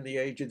speaking, when the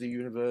age of the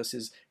universe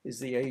is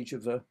the age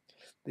of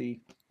the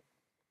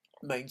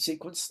main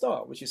sequence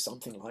star, which is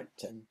something like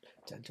 10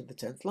 to the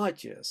 10th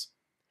light years.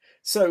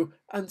 So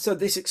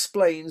this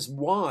explains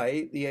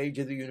why the age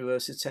of the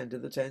universe is 10 to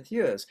the 10th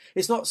years.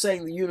 It's not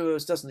saying the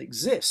universe doesn't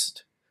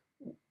exist,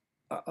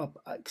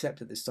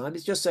 except at this time.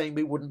 It's just saying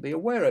we wouldn't be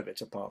aware of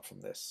it apart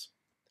from this.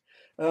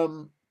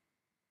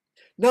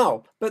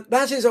 Now, but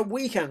that is a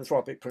weak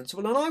anthropic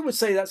principle, and I would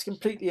say that's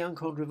completely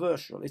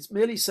uncontroversial. It's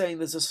merely saying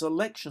there's a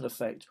selection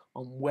effect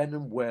on when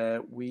and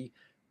where we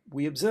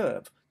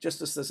observe.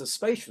 Just as there's a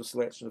spatial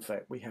selection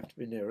effect, we have to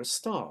be near a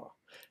star.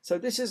 So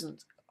this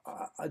isn't,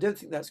 I don't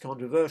think that's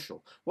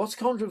controversial. What's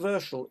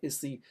controversial is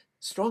the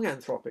strong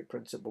anthropic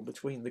principle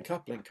between the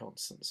coupling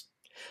constants.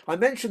 I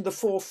mentioned the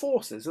four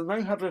forces, and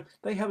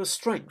they have a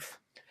strength,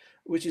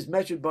 which is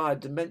measured by a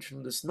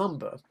dimensionless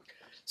number.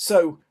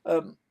 So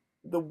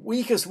the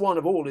weakest one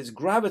of all is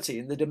gravity,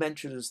 and the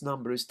dimensionless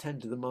number is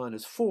 10 to the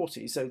minus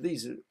 40. So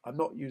I'm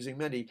not using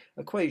many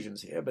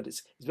equations here, but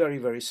it's very,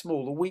 very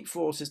small. The weak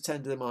force is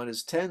 10 to the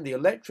minus 10. The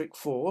electric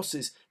force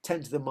is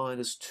 10 to the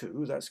minus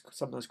 2. That's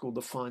sometimes called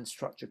the fine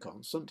structure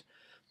constant,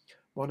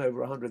 1 over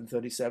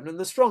 137. And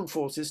the strong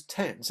force is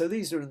 10. So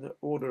these are in the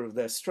order of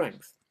their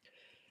strength.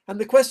 And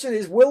the question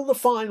is, will the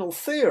final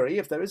theory,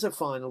 if there is a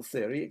final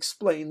theory,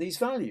 explain these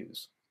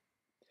values?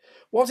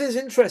 What is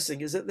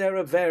interesting is that there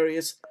are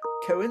various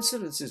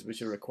coincidences which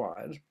are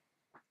required.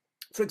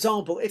 For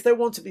example, if there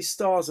want to be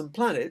stars and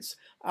planets,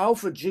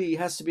 alpha G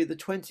has to be the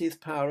 20th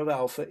power of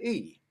alpha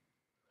E.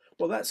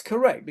 Well, that's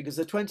correct, because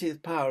the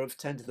 20th power of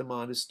 10 to the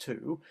minus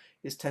 2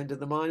 is 10 to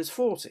the minus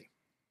 40.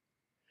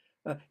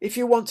 If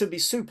you want to be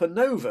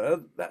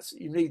supernova,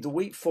 you need the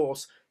weak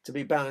force to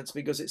be balanced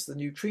because it's the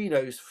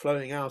neutrinos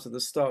flowing out of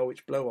the star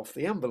which blow off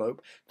the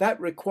envelope. That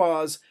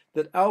requires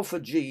that alpha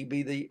G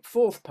be the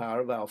 4th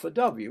power of alpha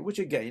W, which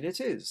again it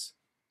is.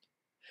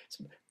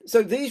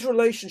 So these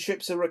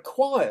relationships are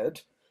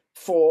required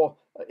for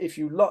if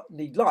you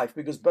need life,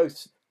 because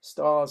both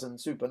stars and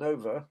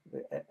supernova,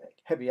 the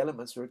heavy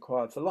elements, are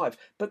required for life.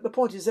 But the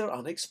point is they're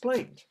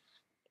unexplained.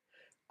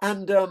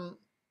 And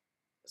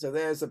so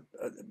there's an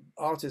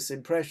artist's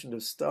impression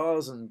of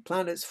stars and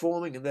planets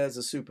forming, and there's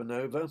a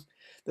supernova.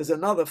 There's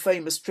another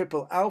famous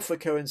triple alpha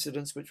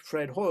coincidence, which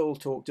Fred Hoyle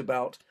talked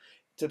about.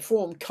 To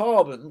form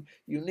carbon,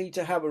 you need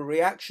to have a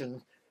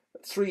reaction.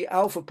 3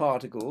 alpha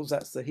particles,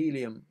 that's the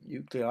helium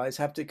nuclei,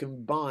 have to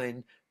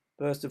combine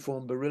first to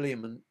form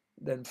beryllium and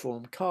then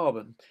form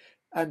carbon.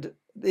 And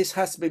this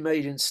has to be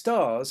made in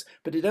stars,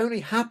 but it only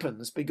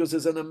happens because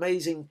there's an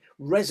amazing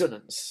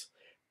resonance,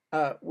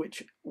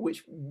 which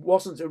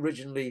wasn't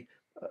originally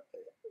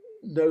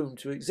known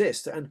to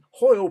exist. And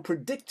Hoyle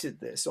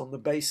predicted this on the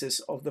basis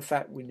of the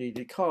fact we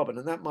needed carbon,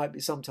 and that might be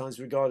sometimes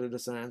regarded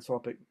as an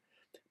anthropic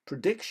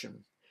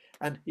prediction.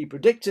 And he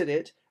predicted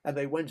it, and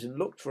they went and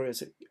looked for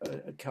it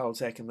at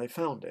Caltech, and they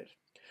found it.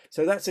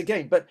 So that's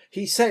again, but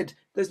he said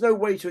there's no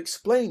way to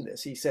explain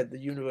this. He said the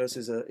universe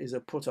is a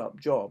put-up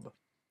job.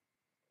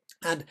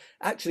 And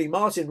actually,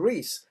 Martin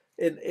Rees,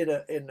 in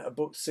a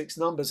book, Six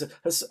Numbers,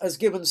 has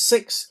given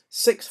six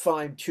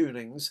fine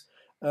tunings.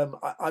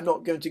 I'm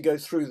not going to go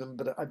through them,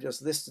 but I've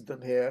just listed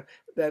them here.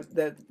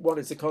 One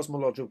is the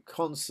cosmological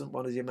constant,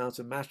 one is the amount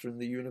of matter in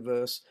the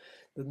universe,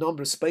 the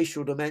number of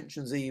spatial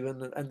dimensions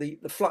even, and the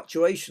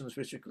fluctuations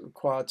which are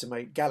required to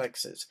make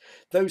galaxies.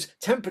 Those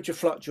temperature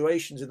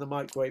fluctuations in the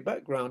microwave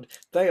background,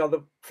 they are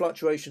the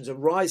fluctuations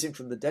arising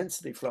from the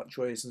density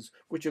fluctuations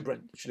which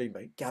eventually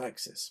make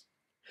galaxies.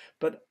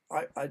 But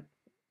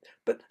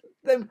but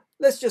then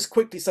let's just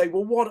quickly say,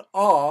 well, what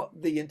are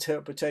the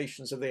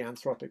interpretations of the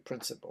anthropic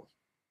principle?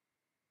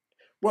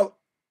 Well,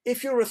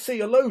 if you're a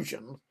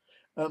theologian,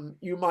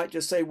 you might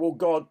just say, well,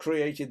 God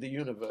created the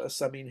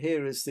universe. I mean,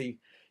 here is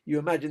you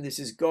imagine this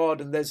is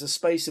God, and there's a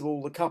space of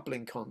all the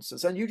coupling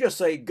constants. And you just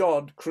say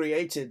God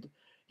created,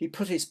 he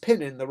put his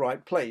pin in the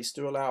right place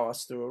to allow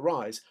us to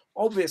arise.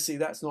 Obviously,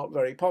 that's not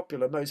very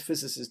popular. Most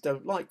physicists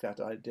don't like that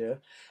idea.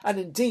 And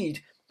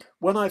indeed,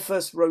 when I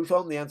first wrote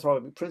on the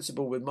anthropic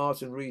principle with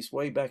Martin Rees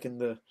way back in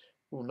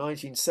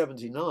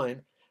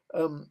 1979,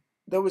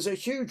 there was a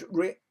huge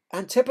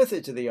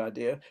antipathy to the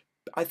idea.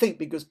 I think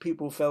because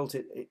people felt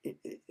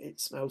it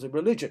smelt of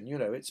religion,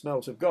 it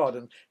smelt of God,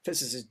 and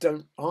physicists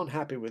aren't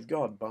happy with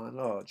God by and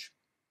large.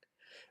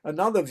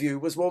 Another view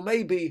was, well,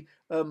 maybe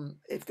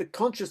if the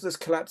consciousness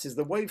collapses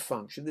the wave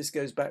function, this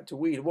goes back to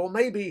Wheeler, well,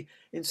 maybe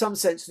in some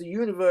sense the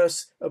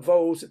universe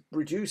evolves,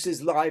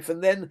 produces life,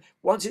 and then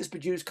once it's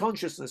produced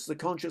consciousness, the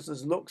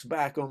consciousness looks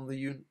back on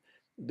the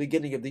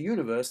beginning of the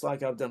universe,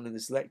 like I've done in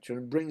this lecture,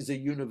 and brings the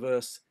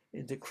universe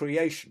into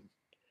creation.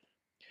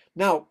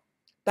 Now,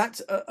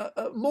 that's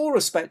a more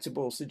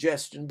respectable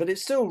suggestion, but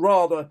it's still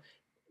rather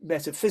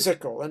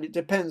metaphysical, and it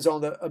depends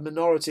on a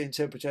minority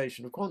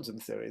interpretation of quantum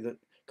theory that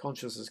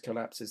consciousness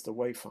collapses the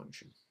wave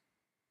function.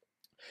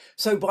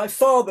 So by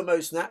far the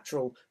most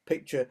natural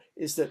picture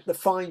is that the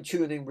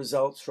fine-tuning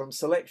results from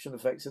selection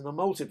effects in the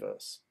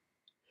multiverse.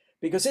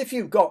 Because if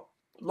you've got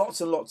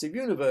lots and lots of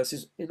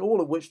universes in all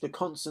of which the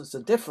constants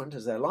are different,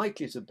 as they're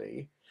likely to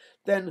be,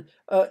 then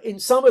in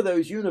some of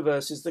those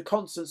universes the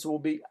constants will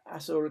be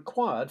as are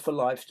required for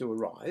life to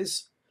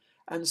arise,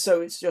 and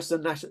so it's just a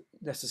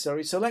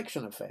necessary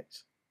selection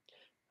effect.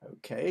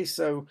 Okay,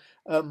 so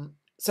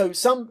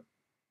some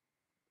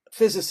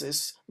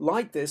physicists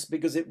like this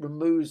because it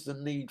removes the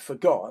need for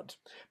God,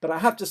 but I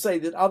have to say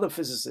that other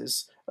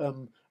physicists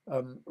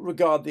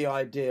regard the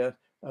idea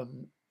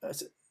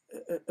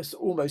as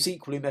almost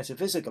equally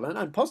metaphysical,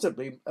 and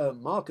possibly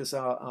Marcus,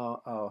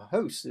 our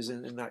host, is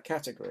in that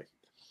category.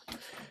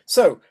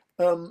 So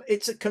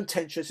it's a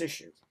contentious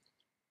issue.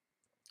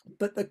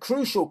 But the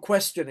crucial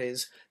question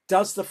is,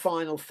 does the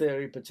final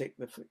theory predict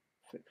the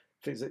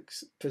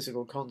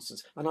physical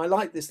constants? And I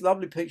like this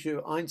lovely picture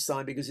of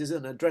Einstein because he's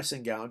in a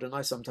dressing gown, and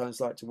I sometimes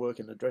like to work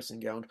in a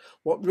dressing gown.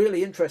 What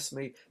really interests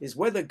me is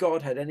whether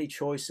God had any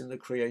choice in the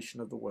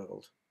creation of the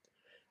world.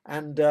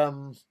 And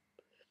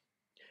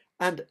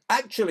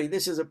actually,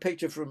 this is a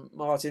picture from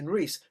Martin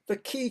Rees. The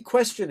key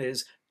question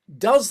is,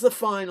 does the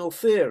final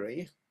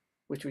theory,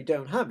 which we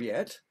don't have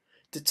yet,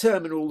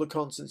 determine all the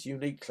constants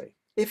uniquely?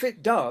 If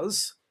it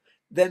does,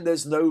 then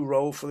there's no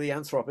role for the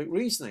anthropic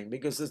reasoning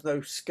because there's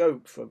no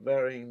scope for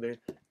varying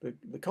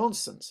the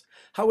constants.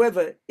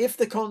 However, if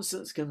the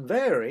constants can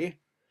vary,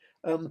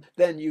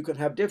 then you can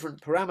have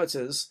different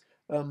parameters.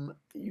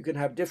 You can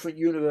have different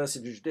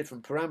universes with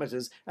different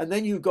parameters, and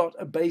then you've got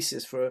a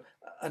basis for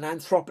an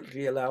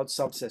anthropically allowed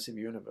subset of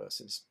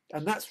universes.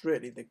 And that's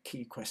really the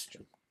key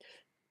question.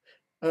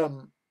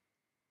 So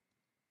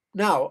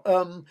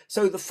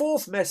the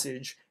fourth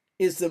message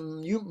is the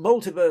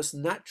multiverse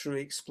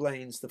naturally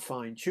explains the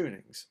fine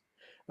tunings.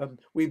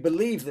 We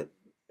believe that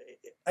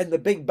in the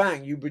Big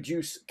Bang you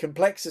produce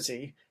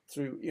complexity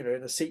through, in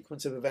a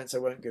sequence of events I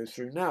won't go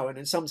through now, and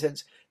in some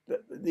sense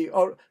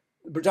the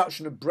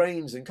production of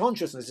brains and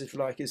consciousness, if you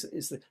like, is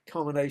the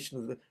culmination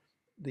of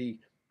the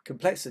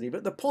complexity.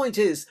 But the point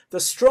is, the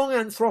strong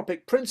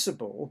anthropic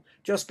principle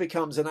just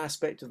becomes an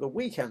aspect of the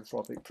weak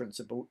anthropic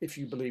principle if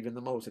you believe in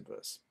the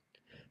multiverse.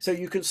 So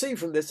you can see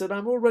from this that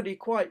I'm already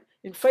quite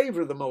in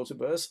favour of the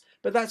multiverse,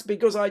 but that's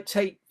because I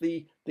take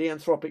the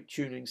anthropic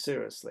tuning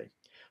seriously.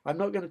 I'm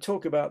not going to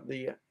talk about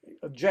the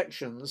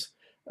objections.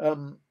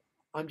 I'm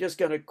just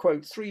going to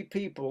quote three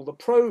people. The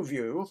pro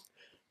view,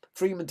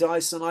 Freeman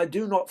Dyson: I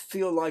do not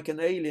feel like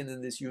an alien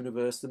in this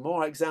universe. The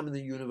more I examine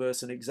the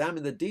universe and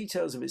examine the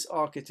details of its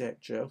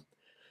architecture,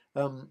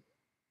 the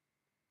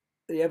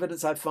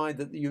evidence I find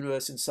that the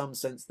universe, in some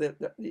sense,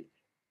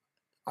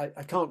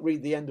 I can't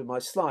read the end of my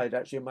slide,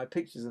 actually, and my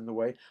picture's in the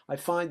way. I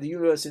find the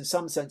universe in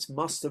some sense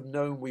must have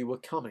known we were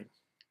coming.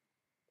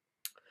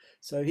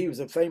 So he was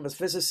a famous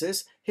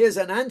physicist. Here's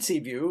an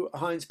anti-view,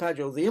 Heinz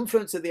Padgel. The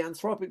influence of the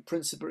anthropic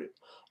principle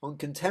on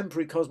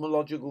contemporary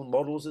cosmological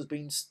models has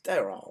been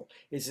sterile.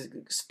 It has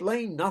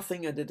explained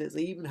nothing, and it has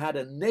even had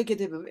a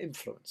negative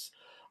influence.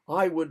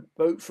 I would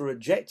vote for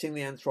rejecting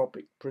the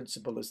anthropic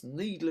principle as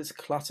needless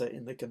clutter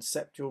in the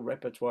conceptual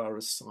repertoire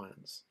of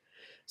science.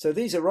 So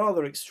these are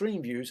rather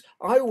extreme views.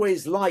 I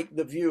always like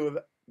the view of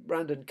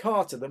Brandon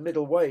Carter, the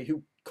middle way,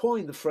 who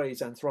coined the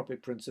phrase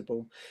anthropic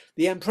principle.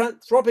 The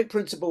anthropic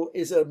principle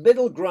is a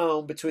middle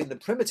ground between the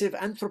primitive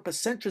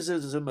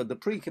anthropocentrism of the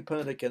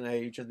pre-Copernican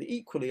age and the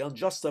equally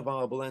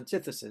unjustifiable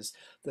antithesis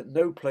that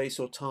no place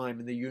or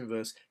time in the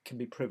universe can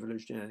be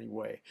privileged in any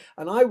way.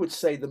 And I would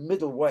say the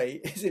middle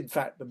way is in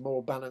fact the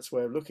more balanced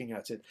way of looking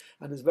at it,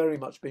 and has very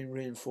much been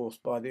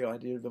reinforced by the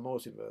idea of the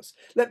multiverse.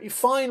 Let me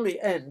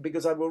finally end,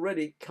 because I'm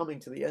already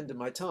coming to the end of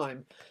my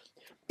time.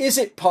 Is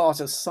it part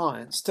of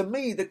science? To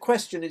me, the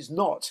question is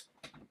not,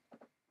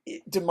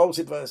 do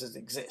multiverses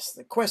exist?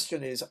 The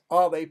question is,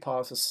 are they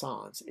part of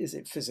science? Is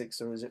it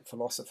physics or is it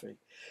philosophy?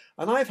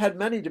 And I've had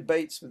many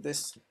debates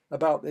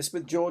about this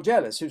with George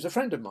Ellis, who's a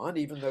friend of mine,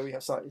 even though we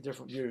have slightly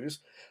different views.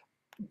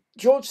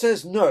 George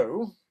says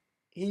no,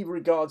 he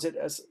regards it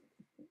as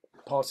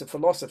part of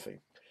philosophy.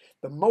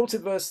 The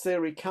multiverse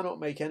theory cannot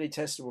make any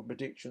testable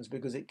predictions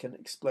because it can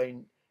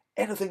explain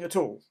anything at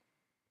all.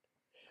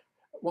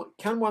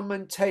 Can one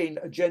maintain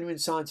a genuine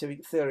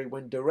scientific theory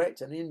when direct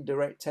and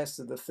indirect tests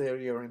of the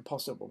theory are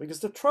impossible? Because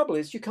the trouble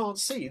is you can't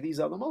see these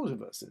other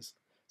multiverses.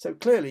 So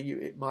clearly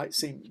it might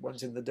seem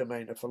one's in the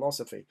domain of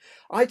philosophy.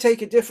 I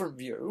take a different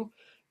view.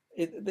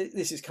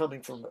 This is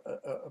coming from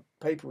a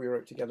paper we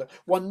wrote together.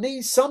 One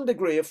needs some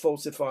degree of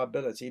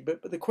falsifiability,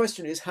 but the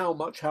question is how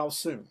much, how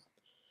soon?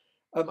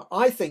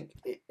 I think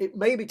it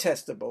may be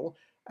testable,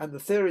 and the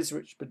theories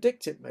which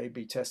predict it may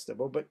be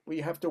testable, but we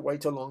have to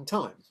wait a long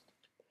time.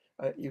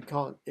 You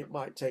can't, it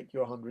might take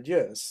you 100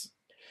 years.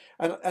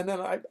 And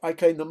then I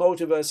claim the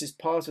multiverse is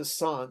part of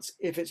science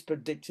if it's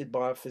predicted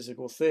by a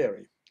physical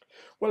theory.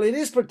 Well, it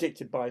is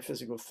predicted by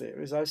physical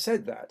theories. I've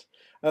said that.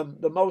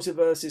 The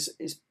multiverse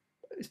is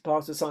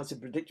part of science and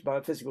predicted by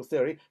a physical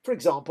theory. For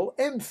example,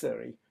 M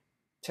theory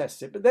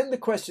tested. But then the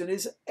question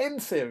is M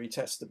theory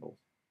testable?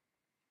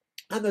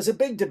 And there's a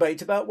big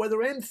debate about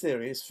whether M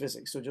theory is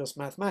physics or just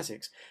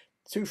mathematics.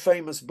 Two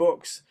famous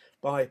books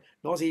by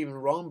Not Even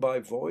Wrong by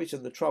Voigt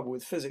and The Trouble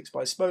with Physics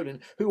by Spolin,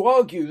 who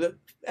argue that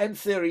M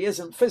theory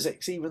isn't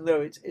physics, even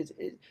though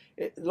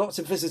lots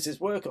of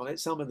physicists work on it,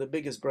 some of the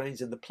biggest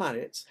brains in the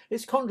planet.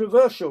 It's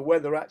controversial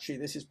whether actually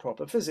this is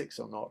proper physics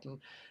or not,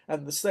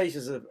 and the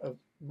status of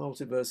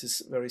multiverse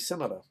is very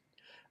similar.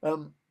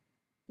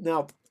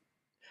 Now,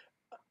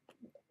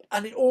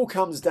 and it all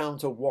comes down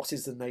to what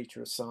is the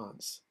nature of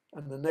science.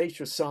 And the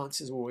nature of science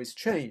has always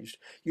changed.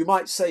 You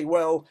might say,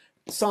 well,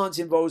 science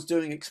involves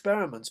doing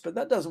experiments, but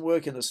that doesn't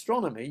work in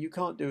astronomy. You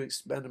can't do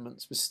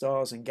experiments with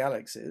stars and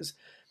galaxies.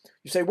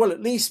 You say, well,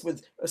 at least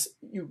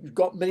you've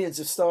got millions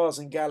of stars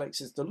and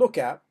galaxies to look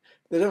at.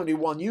 There's only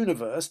one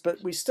universe,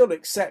 but we still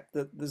accept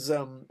that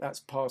that's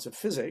part of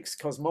physics.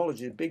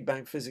 Cosmology, Big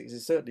Bang physics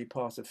is certainly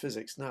part of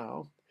physics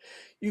now.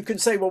 You can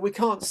say, well, we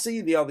can't see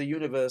the other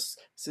universes,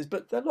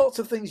 but there are lots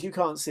of things you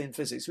can't see in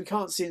physics. We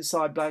can't see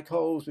inside black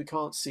holes, we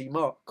can't see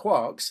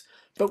quarks,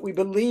 but we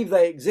believe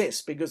they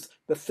exist because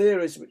the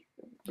theories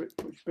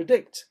which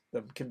predict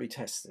them can be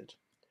tested.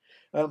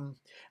 And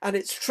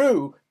it's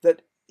true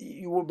that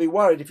you will be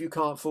worried if you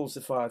can't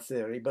falsify a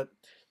theory, but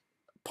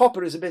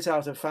Popper is a bit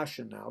out of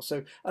fashion now.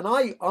 So, and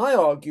I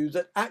argue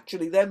that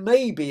actually there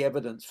may be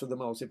evidence for the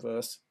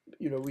multiverse.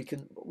 You know,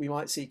 we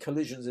might see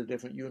collisions of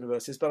different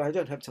universes, but I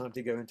don't have time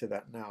to go into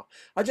that now.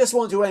 I just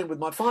want to end with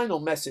my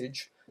final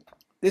message.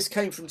 This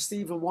came from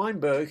Steven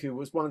Weinberg, who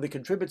was one of the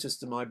contributors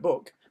to my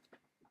book,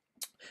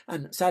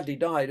 and sadly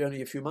died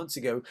only a few months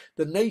ago.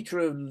 The nature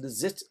of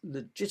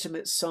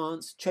legitimate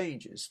science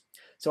changes.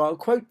 So I'll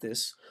quote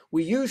this.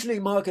 We usually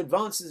mark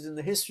advances in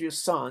the history of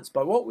science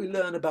by what we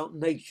learn about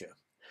nature.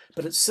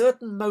 But at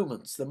certain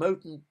moments, the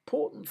most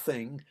important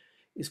thing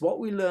is what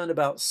we learn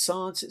about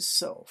science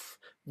itself.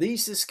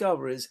 These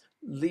discoveries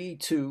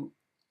lead to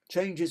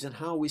changes in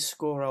how we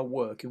score our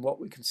work in what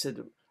we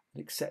consider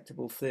an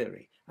acceptable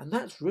theory. And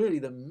that's really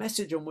the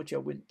message on which I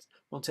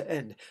want to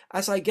end.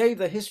 As I gave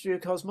the history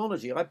of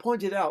cosmology, I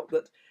pointed out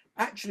that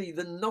actually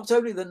not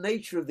only the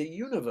nature of the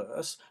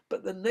universe,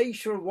 but the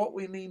nature of what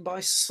we mean by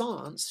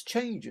science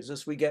changes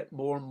as we get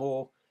more and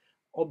more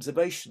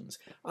observations.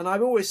 And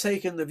I've always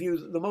taken the view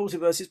that the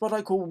multiverse is what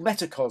I call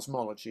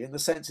metacosmology, in the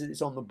sense that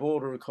it's on the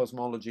border of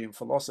cosmology and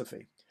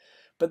philosophy.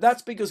 But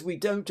that's because we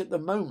don't at the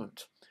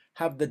moment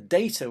have the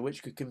data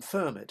which could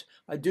confirm it.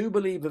 I do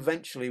believe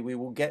eventually we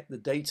will get the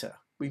data.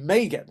 We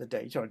may get the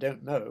data, I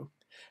don't know.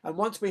 And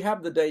once we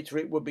have the data,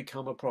 it will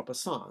become a proper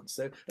science.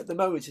 So at the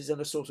moment it's in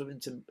a sort of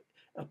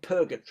a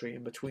purgatory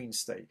in between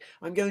state.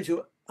 I'm going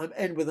to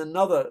end with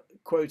another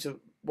quote of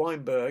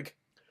Weinberg,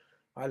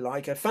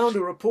 I found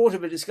a report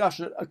of a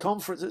discussion at a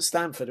conference at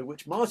Stanford at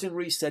which Martin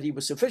Rees said he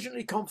was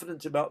sufficiently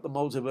confident about the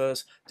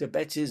multiverse to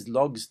bet his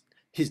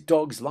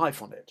dog's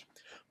life on it,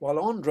 while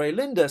Andre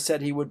Linde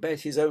said he would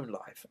bet his own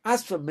life.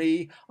 As for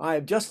me, I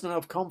have just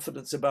enough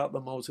confidence about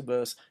the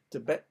multiverse to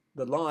bet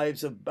the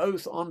lives of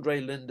both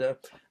Andre Linde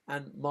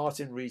and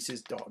Martin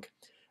Rees's dog.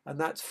 And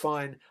that's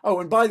fine. Oh,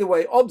 and by the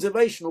way,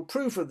 observational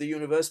proof of the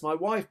universe, my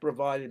wife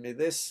provided me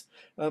this.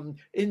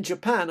 In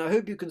Japan, I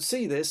hope you can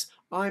see this,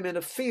 I'm in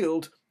a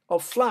field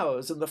of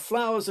flowers, and the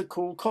flowers are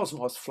called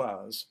cosmos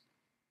flowers.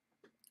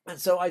 And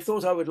so I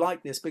thought I would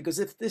like this, because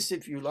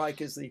if you like,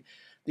 is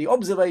the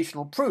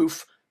observational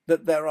proof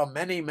that there are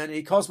many,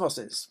 many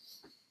cosmoses.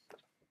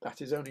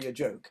 That is only a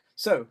joke.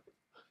 So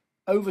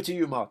over to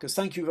you, Marcus.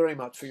 Thank you very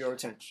much for your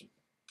attention.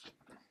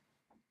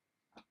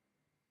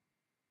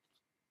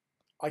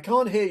 I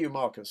can't hear you,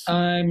 Marcus.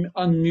 I'm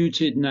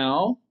unmuted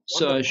now,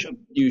 so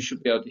you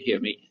should be able to hear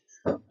me.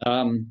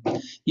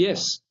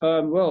 Yes,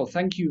 well,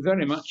 thank you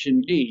very much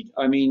indeed.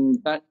 I mean,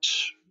 that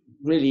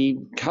really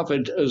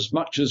covered as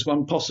much as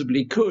one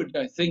possibly could,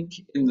 I think,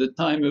 in the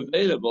time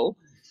available.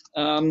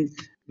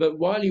 But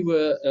while you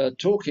were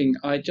talking,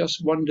 I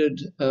just wondered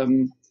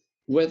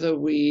whether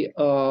we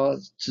are,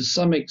 to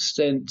some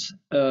extent,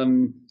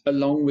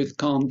 along with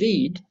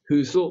Candide,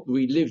 who thought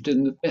we lived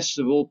in the best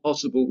of all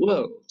possible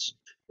worlds.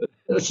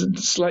 That's a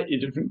slightly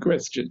different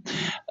question.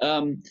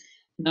 That's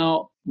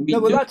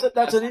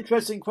an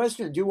interesting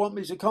question. Do you want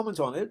me to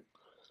comment on it?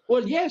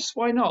 Well, yes,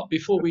 why not?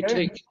 Before we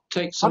take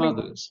some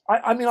others.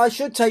 I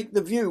should take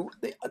the view.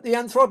 The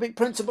anthropic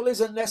principle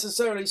isn't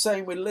necessarily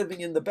saying we're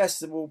living in the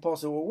best of all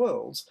possible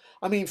worlds.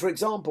 I mean, for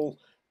example,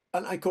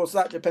 and of course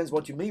that depends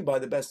what you mean by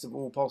the best of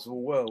all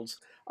possible worlds.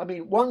 I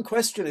mean, one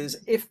question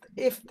is if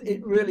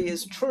it really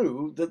is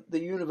true that the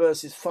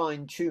universe is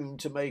fine-tuned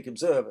to make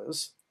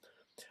observers,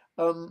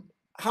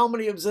 how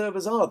many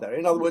observers are there?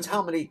 In other words,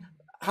 how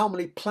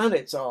many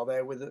planets are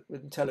there with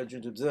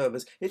intelligent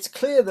observers? It's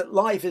clear that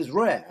life is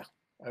rare.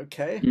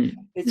 Okay,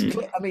 it's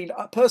clear. I mean,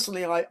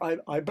 personally,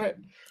 I bet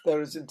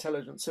there is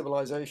intelligent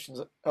civilizations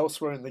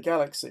elsewhere in the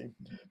galaxy,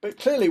 but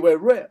clearly we're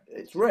rare.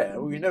 It's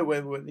rare. We know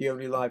we're the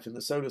only life in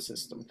the solar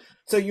system.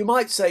 So you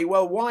might say,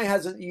 well, why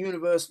hasn't the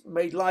universe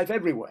made life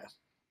everywhere?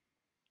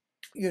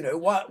 You know,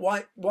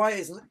 why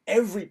isn't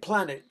every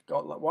planet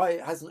got life? Why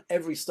hasn't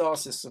every star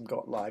system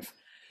got life?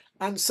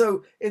 And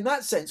so, in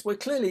that sense, we're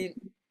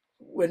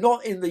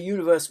not in the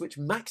universe which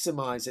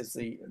maximizes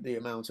the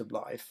amount of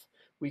life.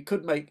 We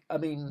could make,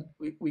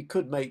 we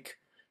could make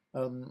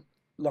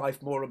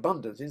life more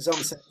abundant in some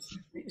sense.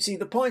 You see,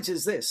 the point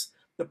is this: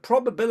 if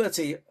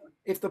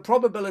the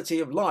probability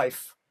of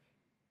life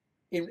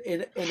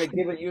in a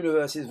given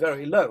universe is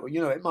very low,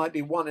 you know, it might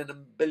be 1 in a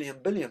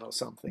billion or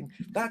something.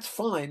 That's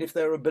fine if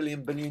there are a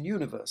billion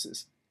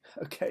universes.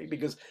 Okay,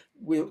 because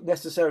we'll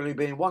necessarily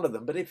be in one of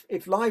them. But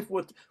if life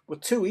were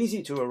too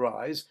easy to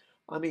arise,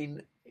 I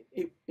mean,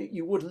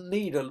 you wouldn't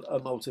need a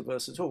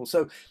multiverse at all.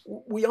 So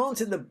we aren't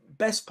in the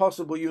best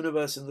possible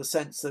universe in the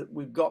sense that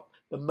we've got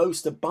the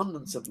most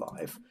abundance of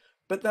life.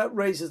 But that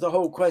raises the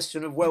whole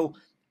question of, well,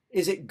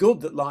 is it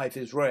good that life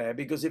is rare?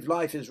 Because if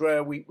life is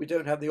rare, we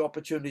don't have the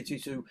opportunity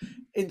to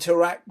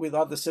interact with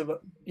other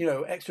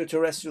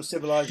extraterrestrial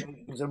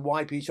civilizations and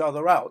wipe each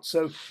other out.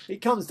 So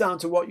it comes down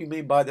to what you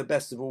mean by the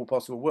best of all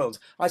possible worlds.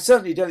 I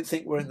certainly don't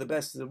think we're in the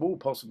best of all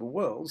possible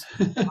worlds.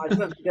 I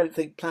certainly don't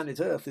think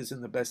planet Earth is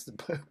in the best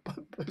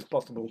of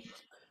possible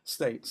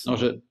states.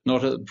 Not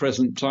at the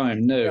present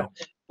time, no. Yeah.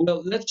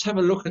 Well, let's have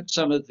a look at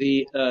some of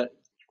the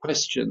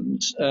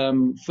questions.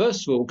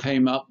 First of all,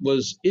 came up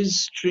was, is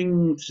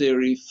string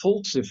theory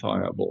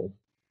falsifiable?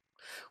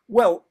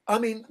 Well, I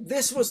mean,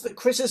 this was the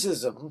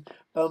criticism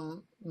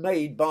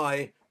made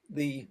by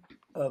the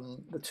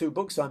 2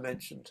 books I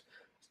mentioned.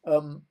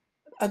 And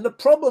the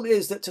problem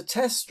is that to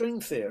test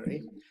string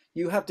theory,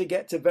 you have to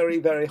get to very,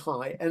 very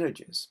high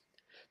energies.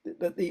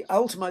 That the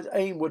ultimate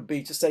aim would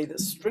be to say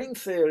that string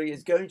theory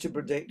is going to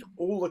predict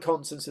all the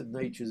constants of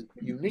nature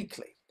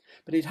uniquely.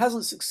 But it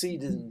hasn't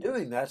succeeded in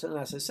doing that. And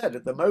as I said,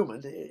 at the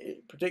moment,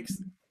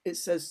 it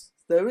says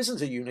there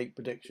isn't a unique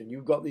prediction.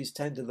 You've got these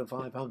 10 to the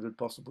 500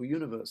 possible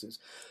universes.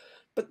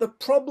 But the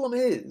problem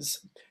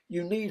is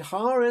you need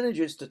higher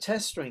energies to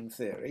test string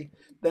theory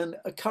than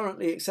are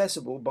currently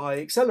accessible by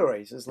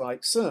accelerators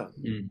like CERN.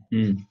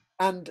 Mm-hmm.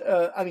 And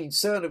I mean,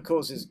 CERN, of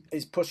course,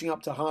 is pushing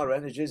up to higher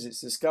energies.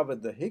 It's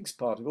discovered the Higgs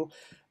particle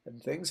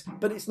and things.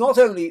 But it's not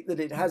only that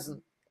it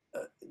hasn't,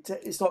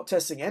 it's not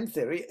testing M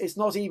theory, it's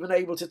not even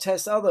able to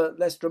test other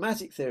less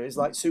dramatic theories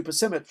like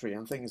supersymmetry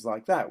and things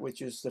like that,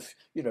 which is, a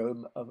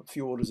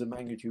few orders of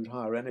magnitude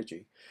higher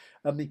energy.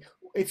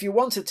 If you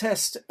want to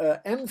test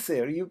M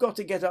theory, you've got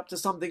to get up to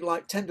something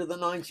like 10 to the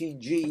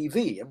 19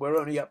 GeV, and we're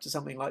only up to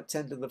something like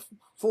 10 to the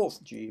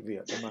 4th GeV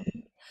at the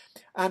moment.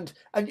 And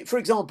for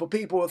example,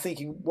 people were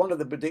thinking one of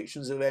the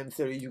predictions of M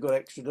theory, you've got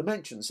extra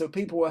dimensions. So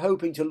people were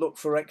hoping to look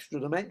for extra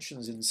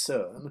dimensions in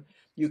CERN.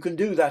 You can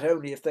do that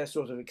only if they're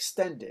sort of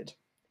extended.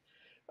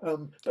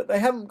 But they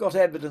haven't got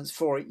evidence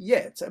for it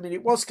yet. I mean,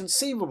 it was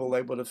conceivable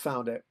they would have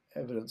found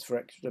evidence for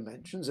extra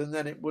dimensions, and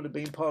then it would have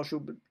been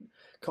partial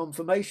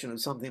confirmation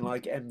of something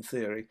like M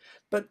theory.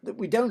 But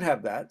we don't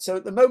have that. So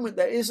at the moment,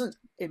 there isn't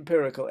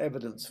empirical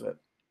evidence for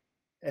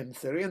M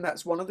theory, and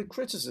that's one of the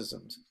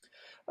criticisms.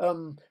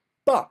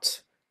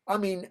 But, I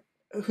mean,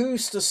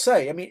 who's to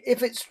say? I mean,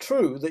 if it's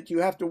true that you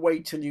have to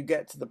wait till you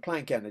get to the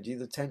Planck energy,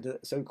 the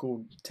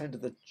so-called 10 to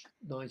the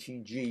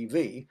 19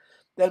 GeV,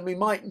 then we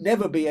might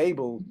never be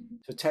able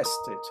to test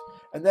it.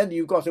 And then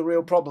you've got a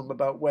real problem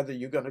about whether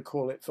you're going to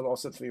call it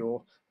philosophy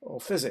or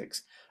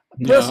physics.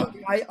 Yeah.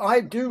 Personally, I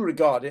do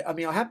regard it. I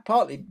mean, I have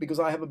partly because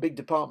I have a big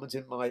department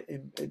in my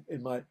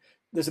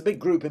there's a big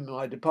group in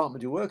my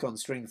department who work on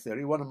string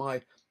theory. One of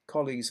my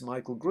colleagues,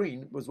 Michael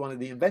Green, was one of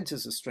the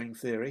inventors of string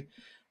theory,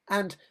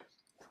 and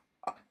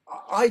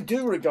I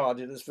do regard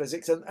it as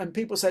physics. And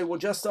people say, well,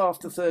 just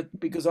after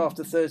because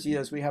after 30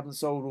 years we haven't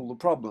solved all the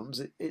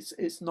problems,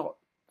 it's not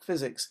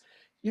physics.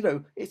 You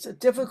know, it's a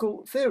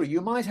difficult theory. You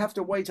might have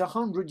to wait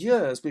 100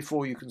 years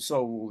before you can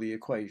solve all the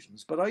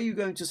equations. But are you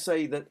going to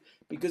say that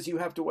because you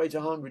have to wait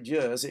 100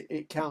 years,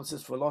 it counts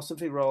as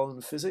philosophy rather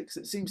than physics?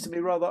 It seems to me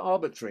rather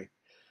arbitrary.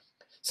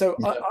 So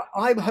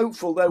I'm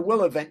hopeful there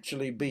will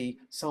eventually be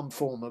some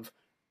form of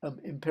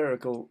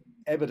empirical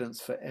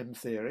evidence for M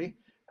theory,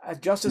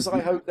 just as I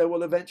hope there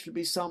will eventually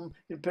be some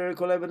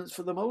empirical evidence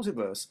for the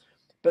multiverse.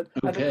 And of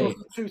course, Okay.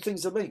 the two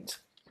things are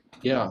linked.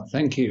 Yeah,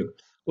 thank you.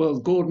 Well,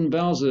 Gordon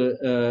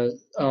Bowser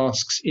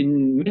asks,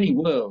 in many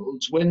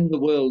worlds, when the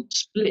world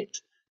split,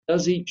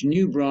 does each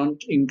new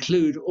branch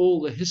include all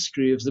the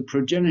history of the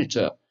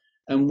progenitor?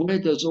 And where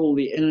does all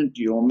the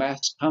energy or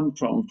mass come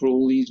from for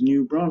all these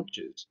new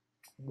branches?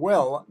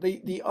 Well,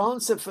 the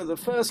answer for the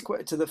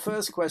to the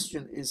first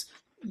question is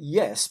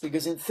yes,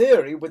 because in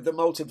theory, with the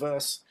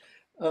multiverse,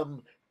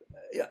 um,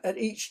 at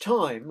each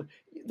time,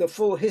 the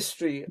full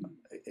history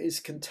is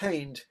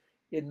contained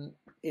in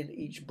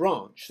each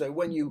branch. So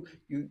when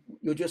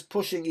you're just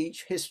pushing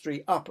each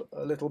history up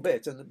a little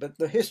bit, but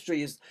the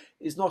history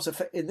is not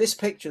in this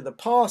picture. The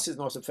past is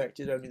not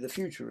affected; only the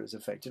future is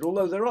affected.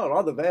 Although there are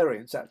other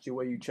variants actually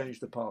where you change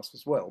the past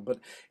as well. But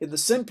in the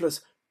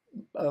simplest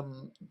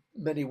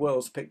many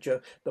worlds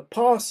picture, the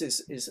past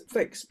is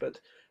fixed,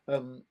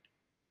 um,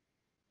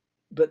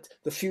 but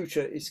the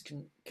future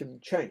can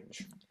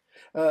change.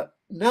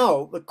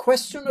 Now, the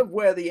question of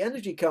where the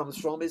energy comes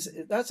from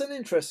that's an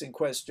interesting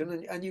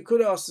question, and you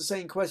could ask the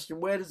same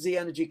question: where does the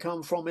energy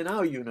come from in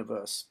our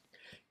universe?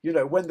 You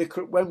know, when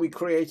we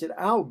created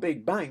our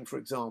Big Bang, for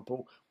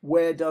example,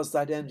 where does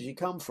that energy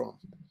come from?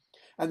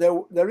 And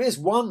there is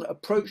one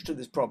approach to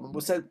this problem.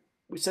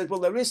 We said, well,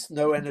 there is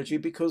no energy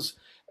because,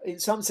 in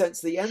some sense,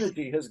 the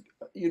energy has,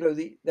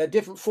 there are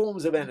different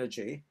forms of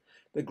energy.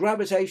 The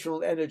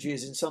gravitational energy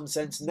is, in some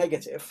sense,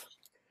 negative,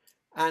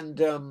 and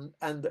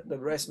the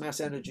rest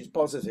mass energy is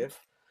positive.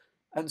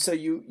 And so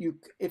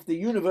if the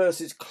universe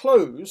is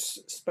closed,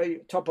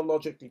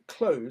 topologically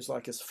closed,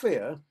 like a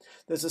sphere,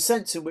 there's a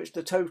sense in which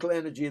the total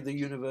energy of the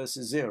universe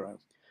is zero.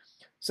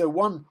 So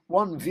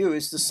one view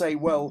is to say,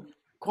 well,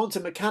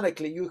 quantum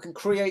mechanically, you can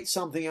create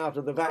something out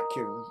of the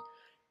vacuum,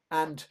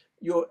 and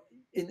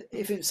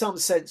if in some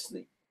sense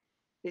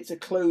it's a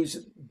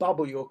closed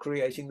bubble you're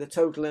creating, the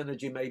total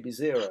energy may be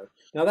zero.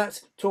 Now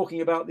that's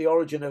talking about the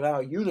origin of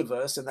our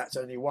universe, and that's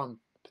only one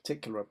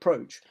particular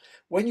approach.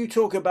 When you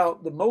talk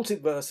about the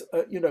multiverse,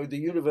 the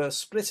universe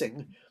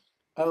splitting,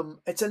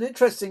 it's an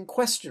interesting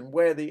question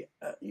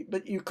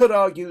but you could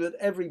argue that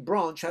every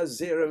branch has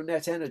zero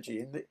net energy.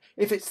 And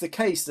if it's the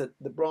case that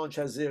the branch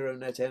has zero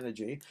net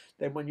energy,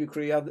 then when you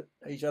create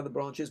each other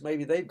branches,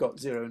 maybe they've got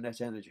zero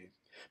net energy.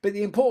 But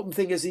the important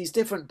thing is these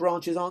different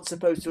branches aren't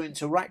supposed to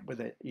interact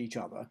with each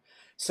other.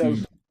 So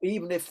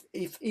even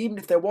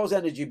if there was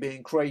energy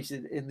being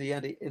created in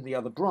the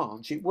other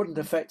branch, it wouldn't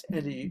affect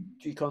energy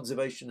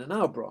conservation in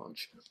our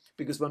branch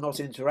because we're not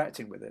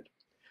interacting with it.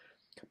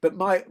 But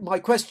my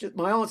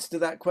answer to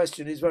that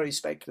question is very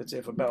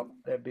speculative about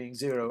there being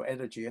zero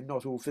energy, and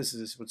not all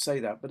physicists would say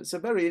that. But it's a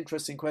very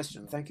interesting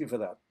question. Thank you for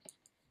that.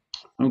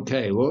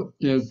 Okay, well,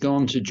 go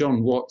on to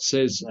John Watt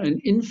says, an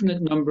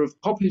infinite number of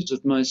copies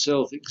of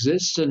myself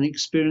exist and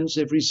experience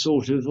every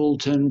sort of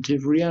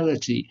alternative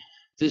reality.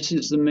 This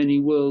is the many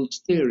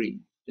worlds theory.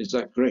 Is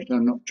that correct?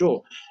 I'm not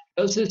sure.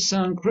 Does this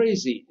sound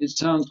crazy? It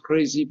sounds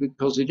crazy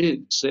because it is,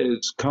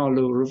 says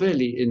Carlo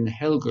Rovelli in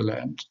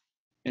Helgoland.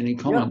 Any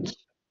comments? Yeah.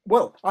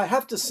 Well, I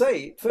have to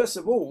say, first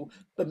of all,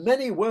 the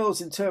many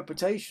worlds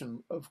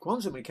interpretation of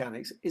quantum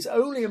mechanics is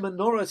only a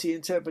minority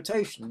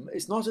interpretation.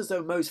 It's not as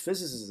though most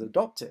physicists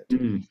adopt it.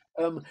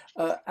 There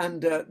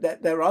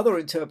are other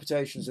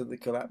interpretations of the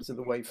collapse of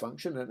the wave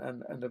function,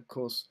 and of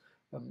course,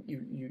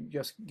 you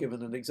just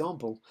given an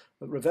example,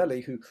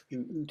 Ravelli,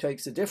 who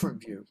takes a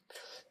different view.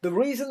 The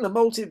reason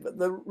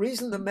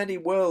the many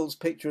worlds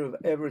picture of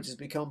Everett has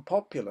become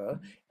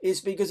popular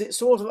is because it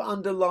sort of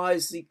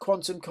underlies the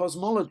quantum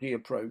cosmology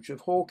approach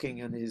of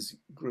Hawking and his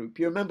group.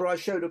 You remember I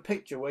showed a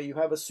picture where you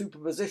have a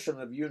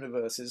superposition of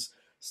universes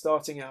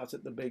starting out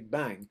at the Big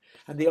Bang,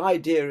 and the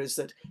idea is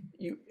that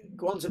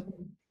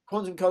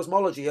quantum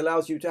cosmology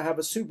allows you to have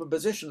a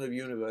superposition of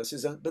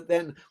universes, but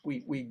then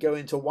we go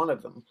into one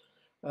of them.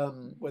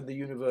 when the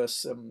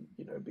universe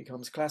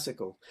becomes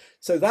classical.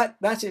 So that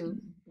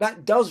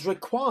does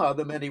require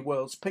the many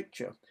worlds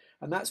picture,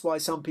 and that's why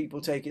some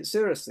people take it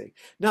seriously.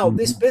 Now,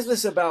 this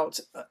business about,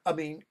 I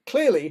mean,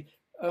 clearly,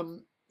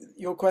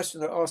 your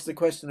questioner asked the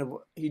question of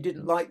he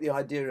didn't like the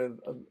idea of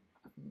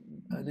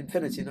an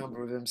infinity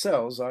number of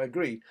themselves. I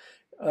agree.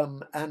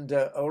 And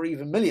or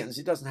even millions.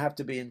 It doesn't have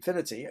to be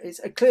infinity. It's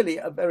clearly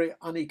a very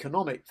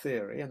uneconomic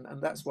theory,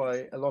 and that's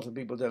why a lot of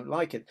people don't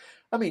like it.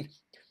 I mean,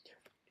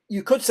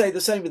 you could say the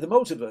same with the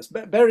multiverse,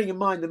 bearing in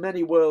mind the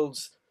many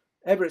worlds.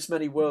 Everett's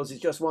many worlds is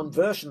just one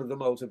version of the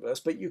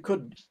multiverse, but you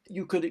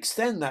could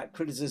extend that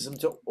criticism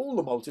to all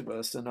the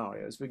multiverse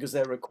scenarios because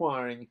they're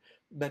requiring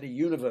many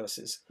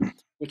universes,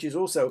 which is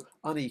also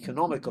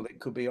uneconomical,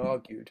 it could be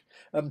argued.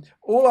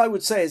 All I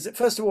would say is that,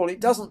 first of all, it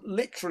doesn't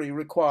literally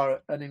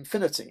require an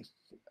infinity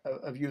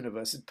of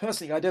universes.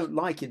 Personally, I don't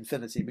like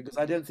infinity because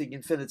I don't think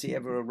infinity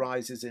ever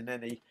arises in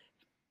any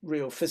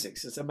real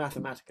physics. It's a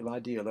mathematical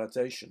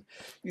idealization.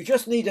 You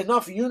just need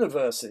enough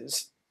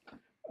universes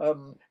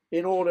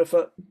in order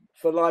for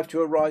life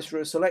to arise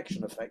through a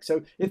selection effect.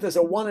 So if there's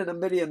a 1 in a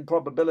million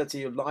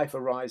probability of life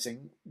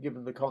arising,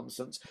 given the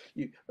constants,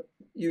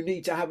 you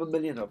need to have a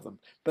million of them.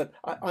 But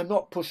I'm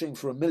not pushing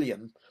for a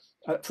million,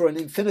 for an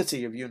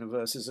infinity of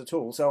universes at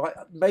all. So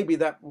maybe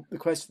that the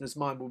questioner's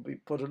mind will be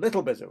put a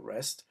little bit at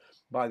rest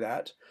by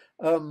that.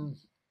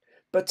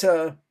 But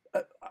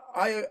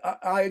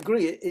I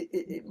agree.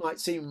 It might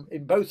seem,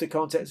 in both the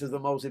context of the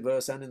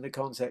multiverse and in the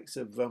context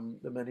of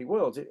the many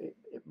worlds, it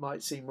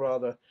might seem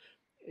rather.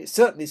 It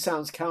certainly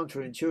sounds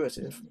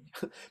counterintuitive,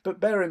 but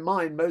bear in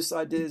mind most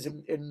ideas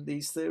in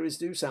these theories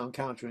do sound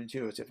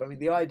counterintuitive. I mean,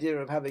 the idea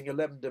of having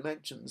 11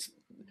 dimensions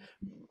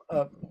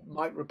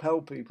might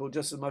repel people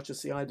just as much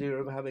as the idea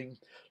of having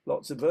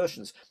lots of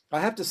versions.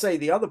 I have to say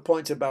the other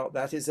point about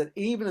that is that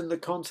even in the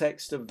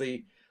context of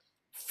the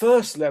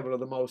first level of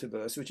the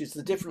multiverse, which is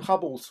the different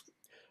Hubble's,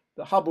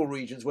 the Hubble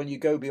regions when you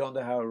go beyond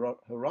the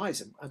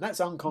horizon, and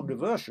that's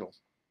uncontroversial.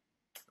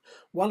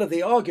 One of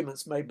the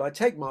arguments made by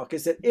Tegmark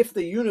is that if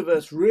the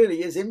universe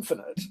really is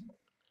infinite,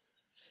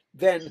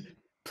 then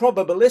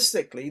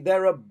probabilistically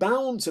there are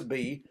bound to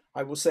be,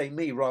 I will say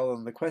me rather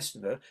than the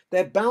questioner,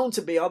 there are bound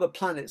to be other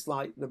planets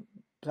like the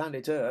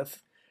planet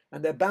Earth,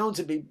 and there are bound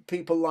to be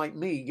people like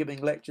me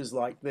giving lectures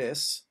like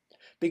this,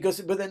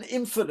 because with an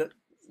infinite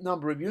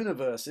number of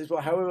universes,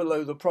 well, however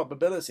low the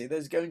probability, there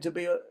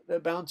are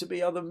bound to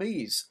be other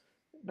me's,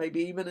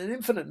 maybe even an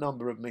infinite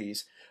number of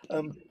me's.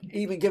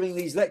 Even giving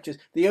these lectures,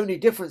 the only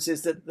difference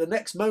is that the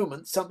next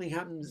moment something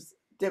happens,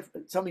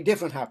 something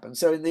different happens.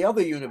 So in the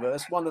other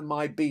universe, one of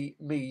my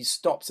me's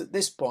stops at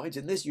this point.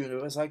 In this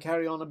universe, I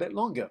carry on a bit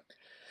longer.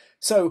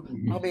 So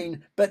I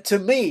mean, but to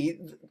me,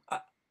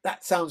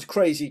 that sounds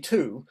crazy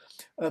too,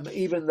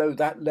 even though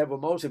that level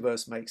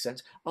multiverse makes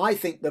sense. I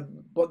think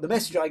what the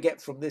message I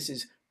get from this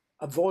is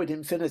avoid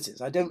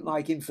infinities. I don't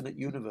like infinite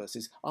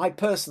universes. I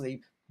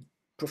personally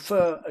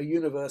prefer a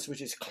universe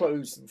which is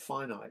closed and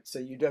finite, so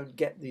you don't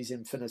get these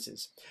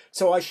infinities.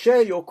 So I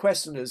share your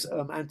questioner's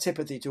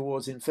antipathy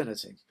towards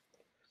infinity,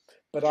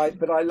 but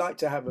I like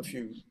to have a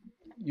few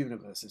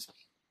universes.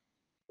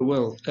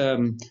 Well,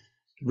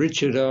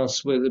 Richard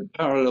asks whether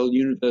parallel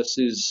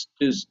universes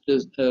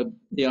the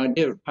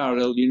idea of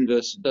parallel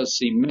universe does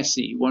seem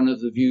messy. One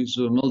of the views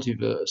of a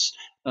multiverse.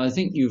 I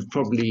think you've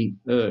probably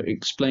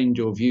explained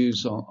your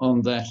views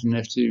on that, and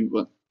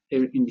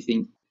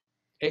anything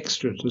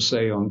extra to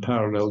say on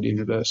parallel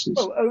universes.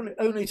 Well,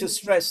 only to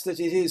stress that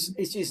it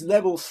is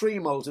level 3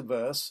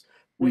 multiverse,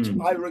 which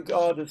I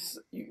regard as,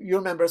 you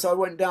remember as I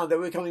went down, they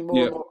were becoming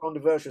more and more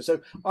controversial.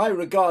 So I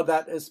regard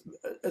that as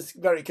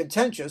very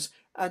contentious,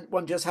 and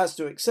one just has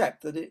to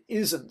accept that it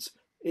isn't.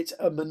 It's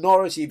a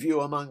minority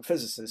view among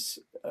physicists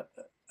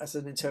as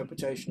an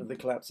interpretation of the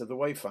collapse of the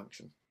wave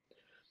function.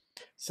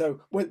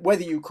 So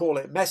whether you call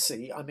it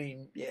messy, I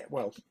mean, yeah,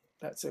 well,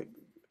 that's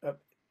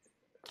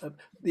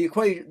the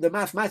equation. The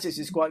mathematics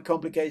is quite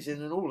complicated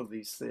in all of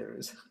these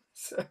theories.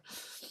 So.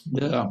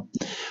 Yeah.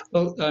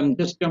 Well, I'm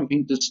just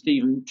jumping to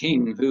Stephen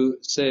King, who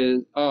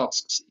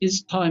asks,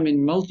 is time in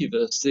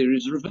multiverse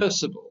theories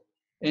reversible?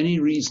 Any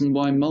reason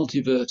why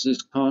multiverses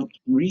can't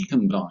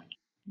recombine?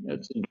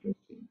 That's interesting.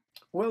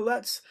 Well,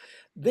 that's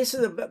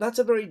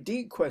a very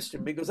deep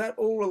question because that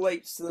all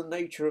relates to the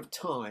nature of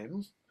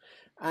time,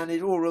 and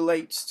it all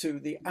relates to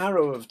the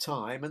arrow of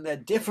time, and there are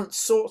different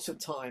sorts of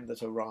time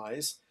that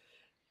arise,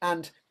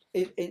 and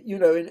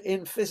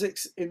in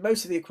physics, in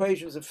most of the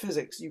equations of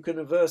physics, you can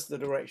reverse the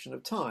direction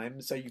of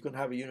time. So you can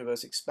have a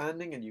universe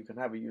expanding and you can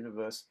have a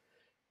universe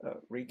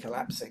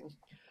recollapsing.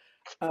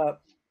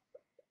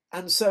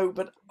 And so,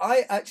 but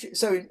I actually,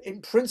 so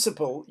in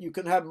principle, you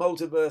can have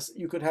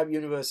you could have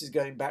universes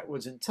going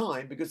backwards in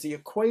time because the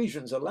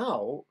equations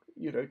allow,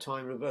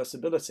 time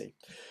reversibility.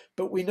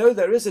 But we know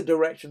there is a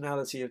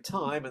directionality of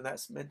time, and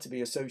that's meant to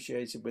be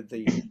associated with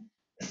the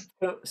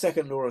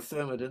second law of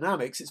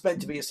thermodynamics. It's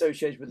meant to be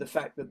associated with the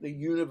fact that the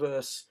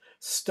universe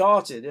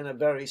started in a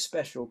very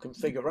special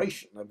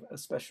configuration, a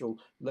special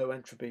low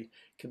entropy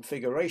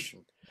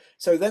configuration.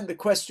 So then the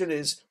question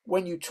is,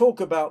 when you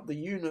talk about the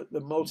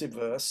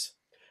multiverse,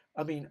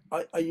 I mean,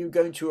 are you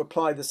going to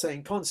apply the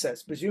same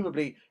concepts?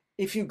 Presumably,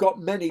 if you've got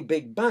many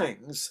big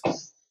bangs,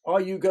 are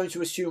you going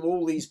to assume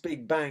all these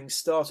big bangs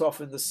start off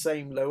in the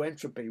same low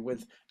entropy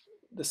with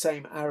the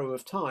same arrow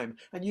of time?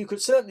 And you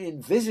could certainly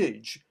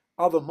envisage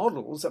other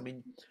models, I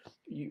mean,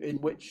 in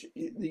which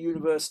the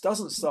universe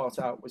doesn't start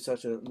out with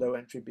such a low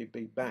entropy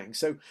big bang.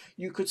 So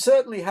you could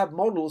certainly have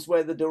models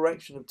where the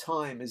direction of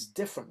time is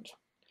different.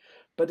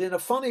 But in a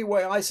funny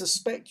way, I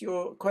suspect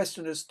your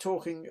question is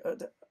talking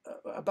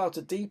about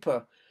a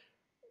deeper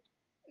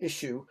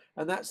issue,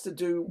 and that's to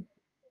do,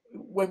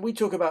 when we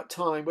talk about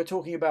time, we're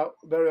talking about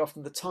very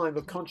often the time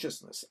of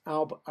consciousness,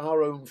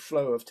 our own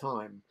flow of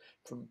time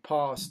from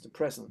past to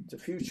present to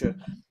future.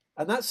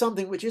 And that's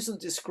something which isn't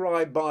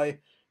described by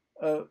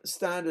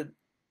standard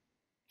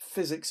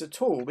physics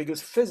at all,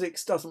 because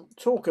physics doesn't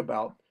talk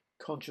about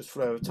conscious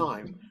flow of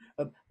time.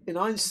 In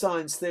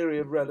Einstein's theory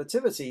of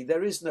relativity,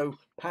 there is no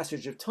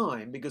passage of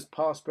time because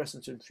past,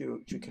 present, and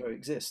future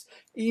coexist.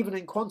 Even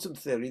in quantum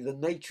theory, the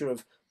nature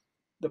of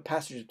the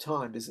passage of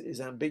time is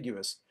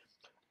ambiguous.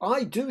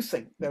 I do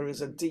think there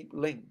is a deep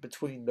link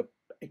between the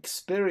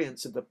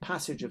experience of the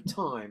passage of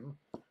time,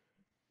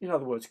 in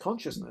other words,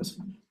 consciousness,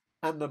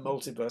 and the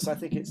multiverse. I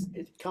think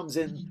it comes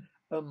in,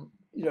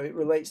 it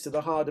relates to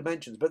the higher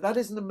dimensions, but that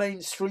isn't the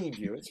mainstream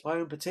view. It's my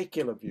own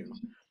particular view.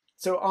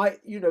 So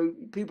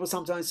people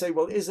sometimes say,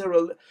 well,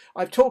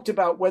 I've talked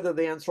about whether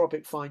the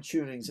anthropic fine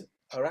tunings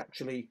are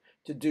actually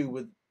to do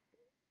with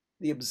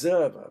the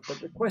observer, but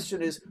the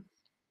question is,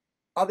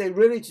 are they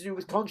really to do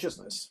with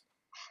consciousness?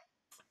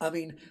 I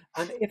mean,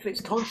 and if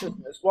it's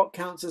consciousness, what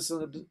counts as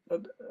an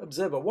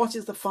observer? What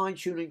is the fine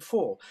tuning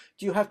for?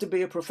 Do you have to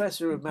be a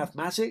professor of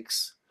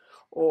mathematics,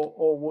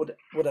 or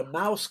would a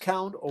mouse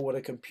count, or would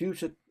a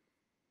computer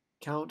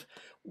count?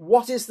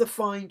 What is the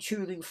fine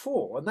tuning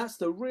for? And that's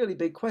the really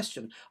big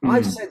question.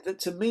 I've said that,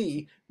 to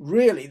me,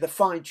 really the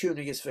fine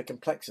tuning is for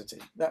complexity.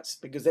 That's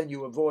because then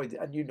you avoid,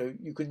 and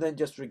you can then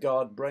just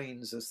regard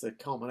brains as the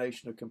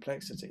culmination of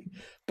complexity.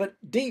 But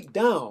deep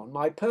down,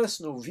 my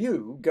personal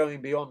view,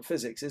 going beyond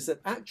physics, is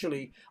that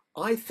actually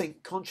I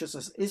think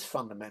consciousness is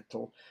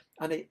fundamental,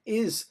 and it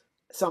is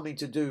something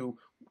to do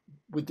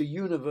with the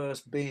universe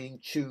being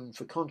tuned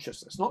for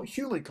consciousness, not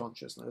human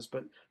consciousness,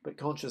 but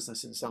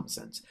consciousness in some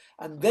sense.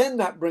 And then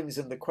that brings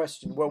in the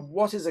question, well,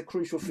 what is a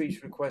crucial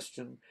feature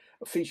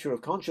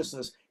of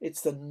consciousness?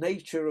 It's the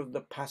nature of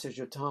the passage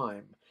of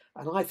time.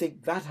 And I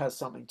think that has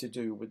something to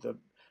do with the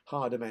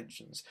higher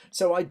dimensions.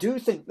 So I do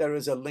think there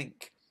is a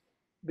link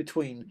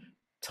between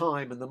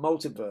time and the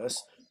multiverse,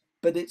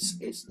 but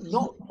it's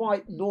not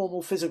quite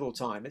normal physical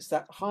time. It's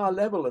that higher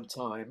level of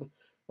time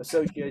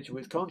associated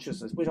with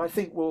consciousness, which I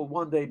think will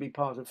one day be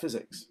part of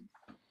physics.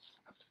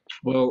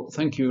 Well,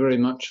 thank you very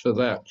much for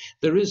that.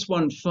 There is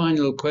one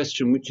final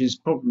question, which is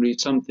probably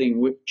something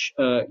which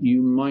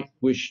you might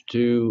wish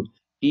to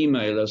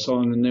email us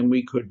on, and then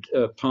we could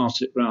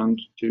pass it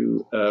round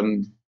to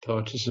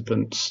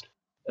participants.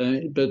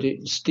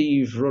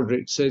 Steve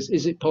Roderick says,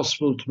 is it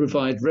possible to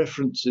provide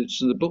references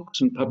to the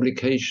books and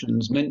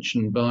publications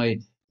mentioned by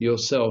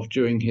yourself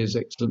during his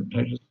excellent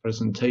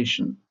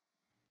presentation?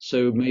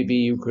 So maybe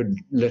you could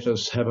let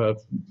us have a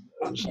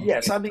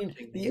yes, I mean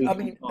there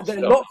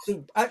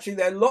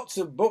are lots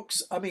of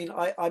books. I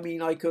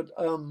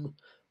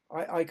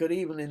could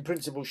even in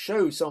principle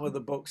show some of the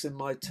books in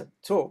my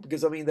talk,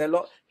 because I mean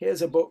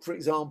here's a book, for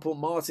example,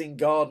 Martin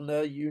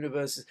Gardner,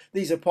 Universe.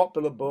 These are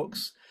popular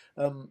books.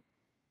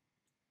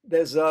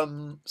 There's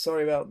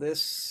sorry about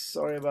this.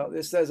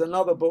 There's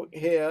another book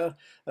here,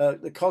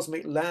 The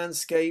Cosmic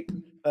Landscape,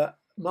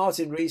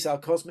 Martin Rees, Our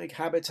Cosmic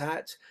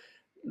Habitat,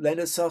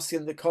 Leonard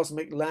Susskind, The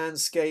Cosmic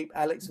Landscape,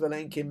 Alex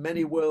Valenkin,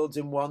 Many Worlds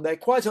in One. There are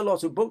quite a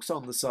lot of books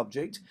on the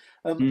subject.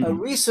 A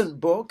recent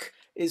book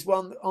is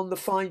one on the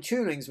fine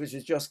tunings, which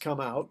has just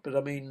come out. But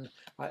I mean,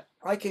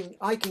 I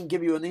can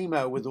give you an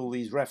email with all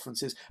these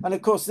references. And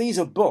of course, these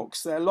are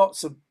books. There are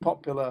lots of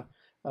popular,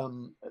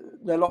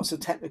 there are lots of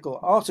technical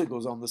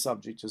articles on the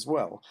subject as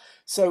well.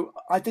 So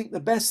I think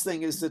the best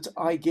thing is that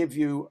I give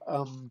you,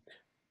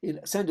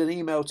 send an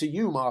email to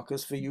you,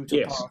 Marcus, for you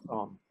to pass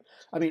on.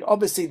 I mean,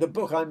 obviously, the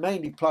book I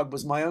mainly plugged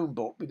was my own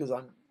book, because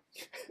I'm,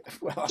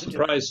 well,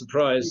 surprise.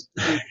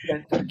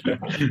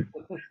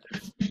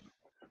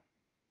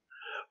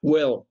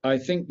 Well, I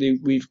think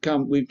we've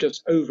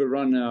just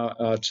overrun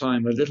our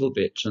time a little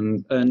bit,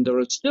 and there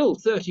are still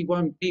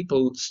 31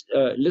 people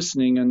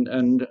listening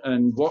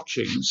and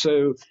watching.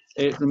 So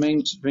it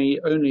remains for me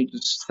only to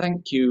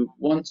thank you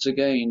once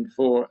again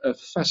for a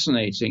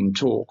fascinating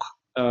talk,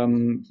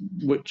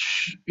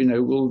 which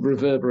will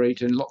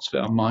reverberate in lots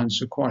of our minds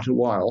for quite a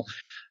while.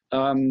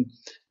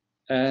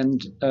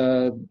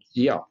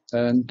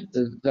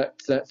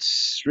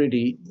 That's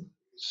really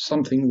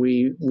something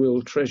we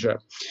will treasure.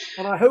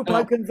 And I hope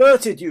I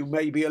converted you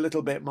maybe a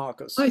little bit,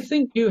 Marcus. I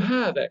think you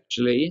have,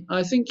 actually.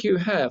 I think you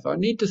have. I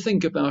need to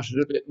think about it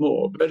a bit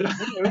more. But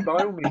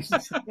by all means.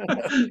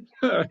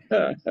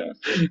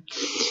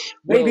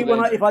 Maybe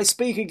if I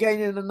speak again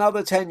in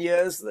another 10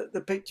 years,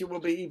 the picture will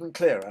be even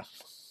clearer.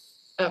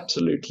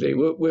 Absolutely.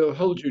 We'll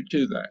hold you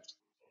to that.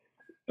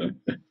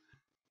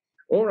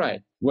 All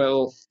right.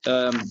 Well,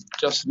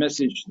 just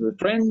message to the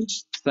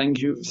friends.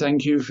 Thank you,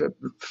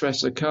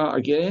 Professor Carr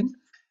again.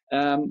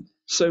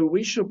 So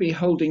we shall be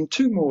holding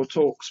 2 more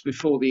talks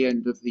before the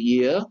end of the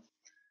year.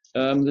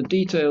 The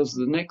details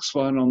of the next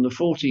one on the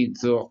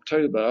 14th of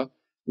October,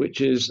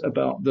 which is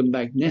about the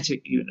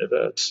magnetic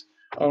universe,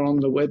 are on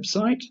the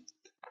website.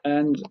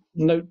 And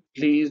note,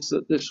 please,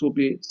 that this will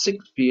be at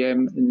 6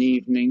 p.m. in the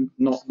evening,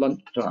 not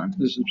lunchtime.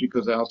 This is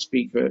because our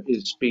speaker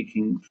is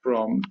speaking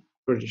from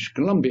British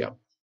Columbia.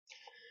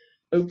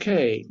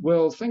 Okay,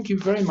 well, thank you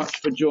very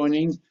much for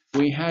joining.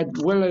 We had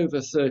well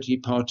over 30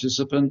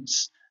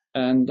 participants,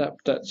 and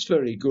that's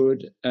very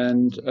good,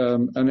 and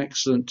an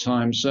excellent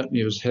time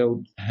certainly was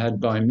had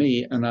by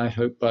me, and I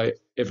hope by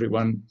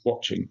everyone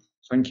watching.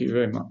 Thank you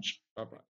very much. Bye-bye.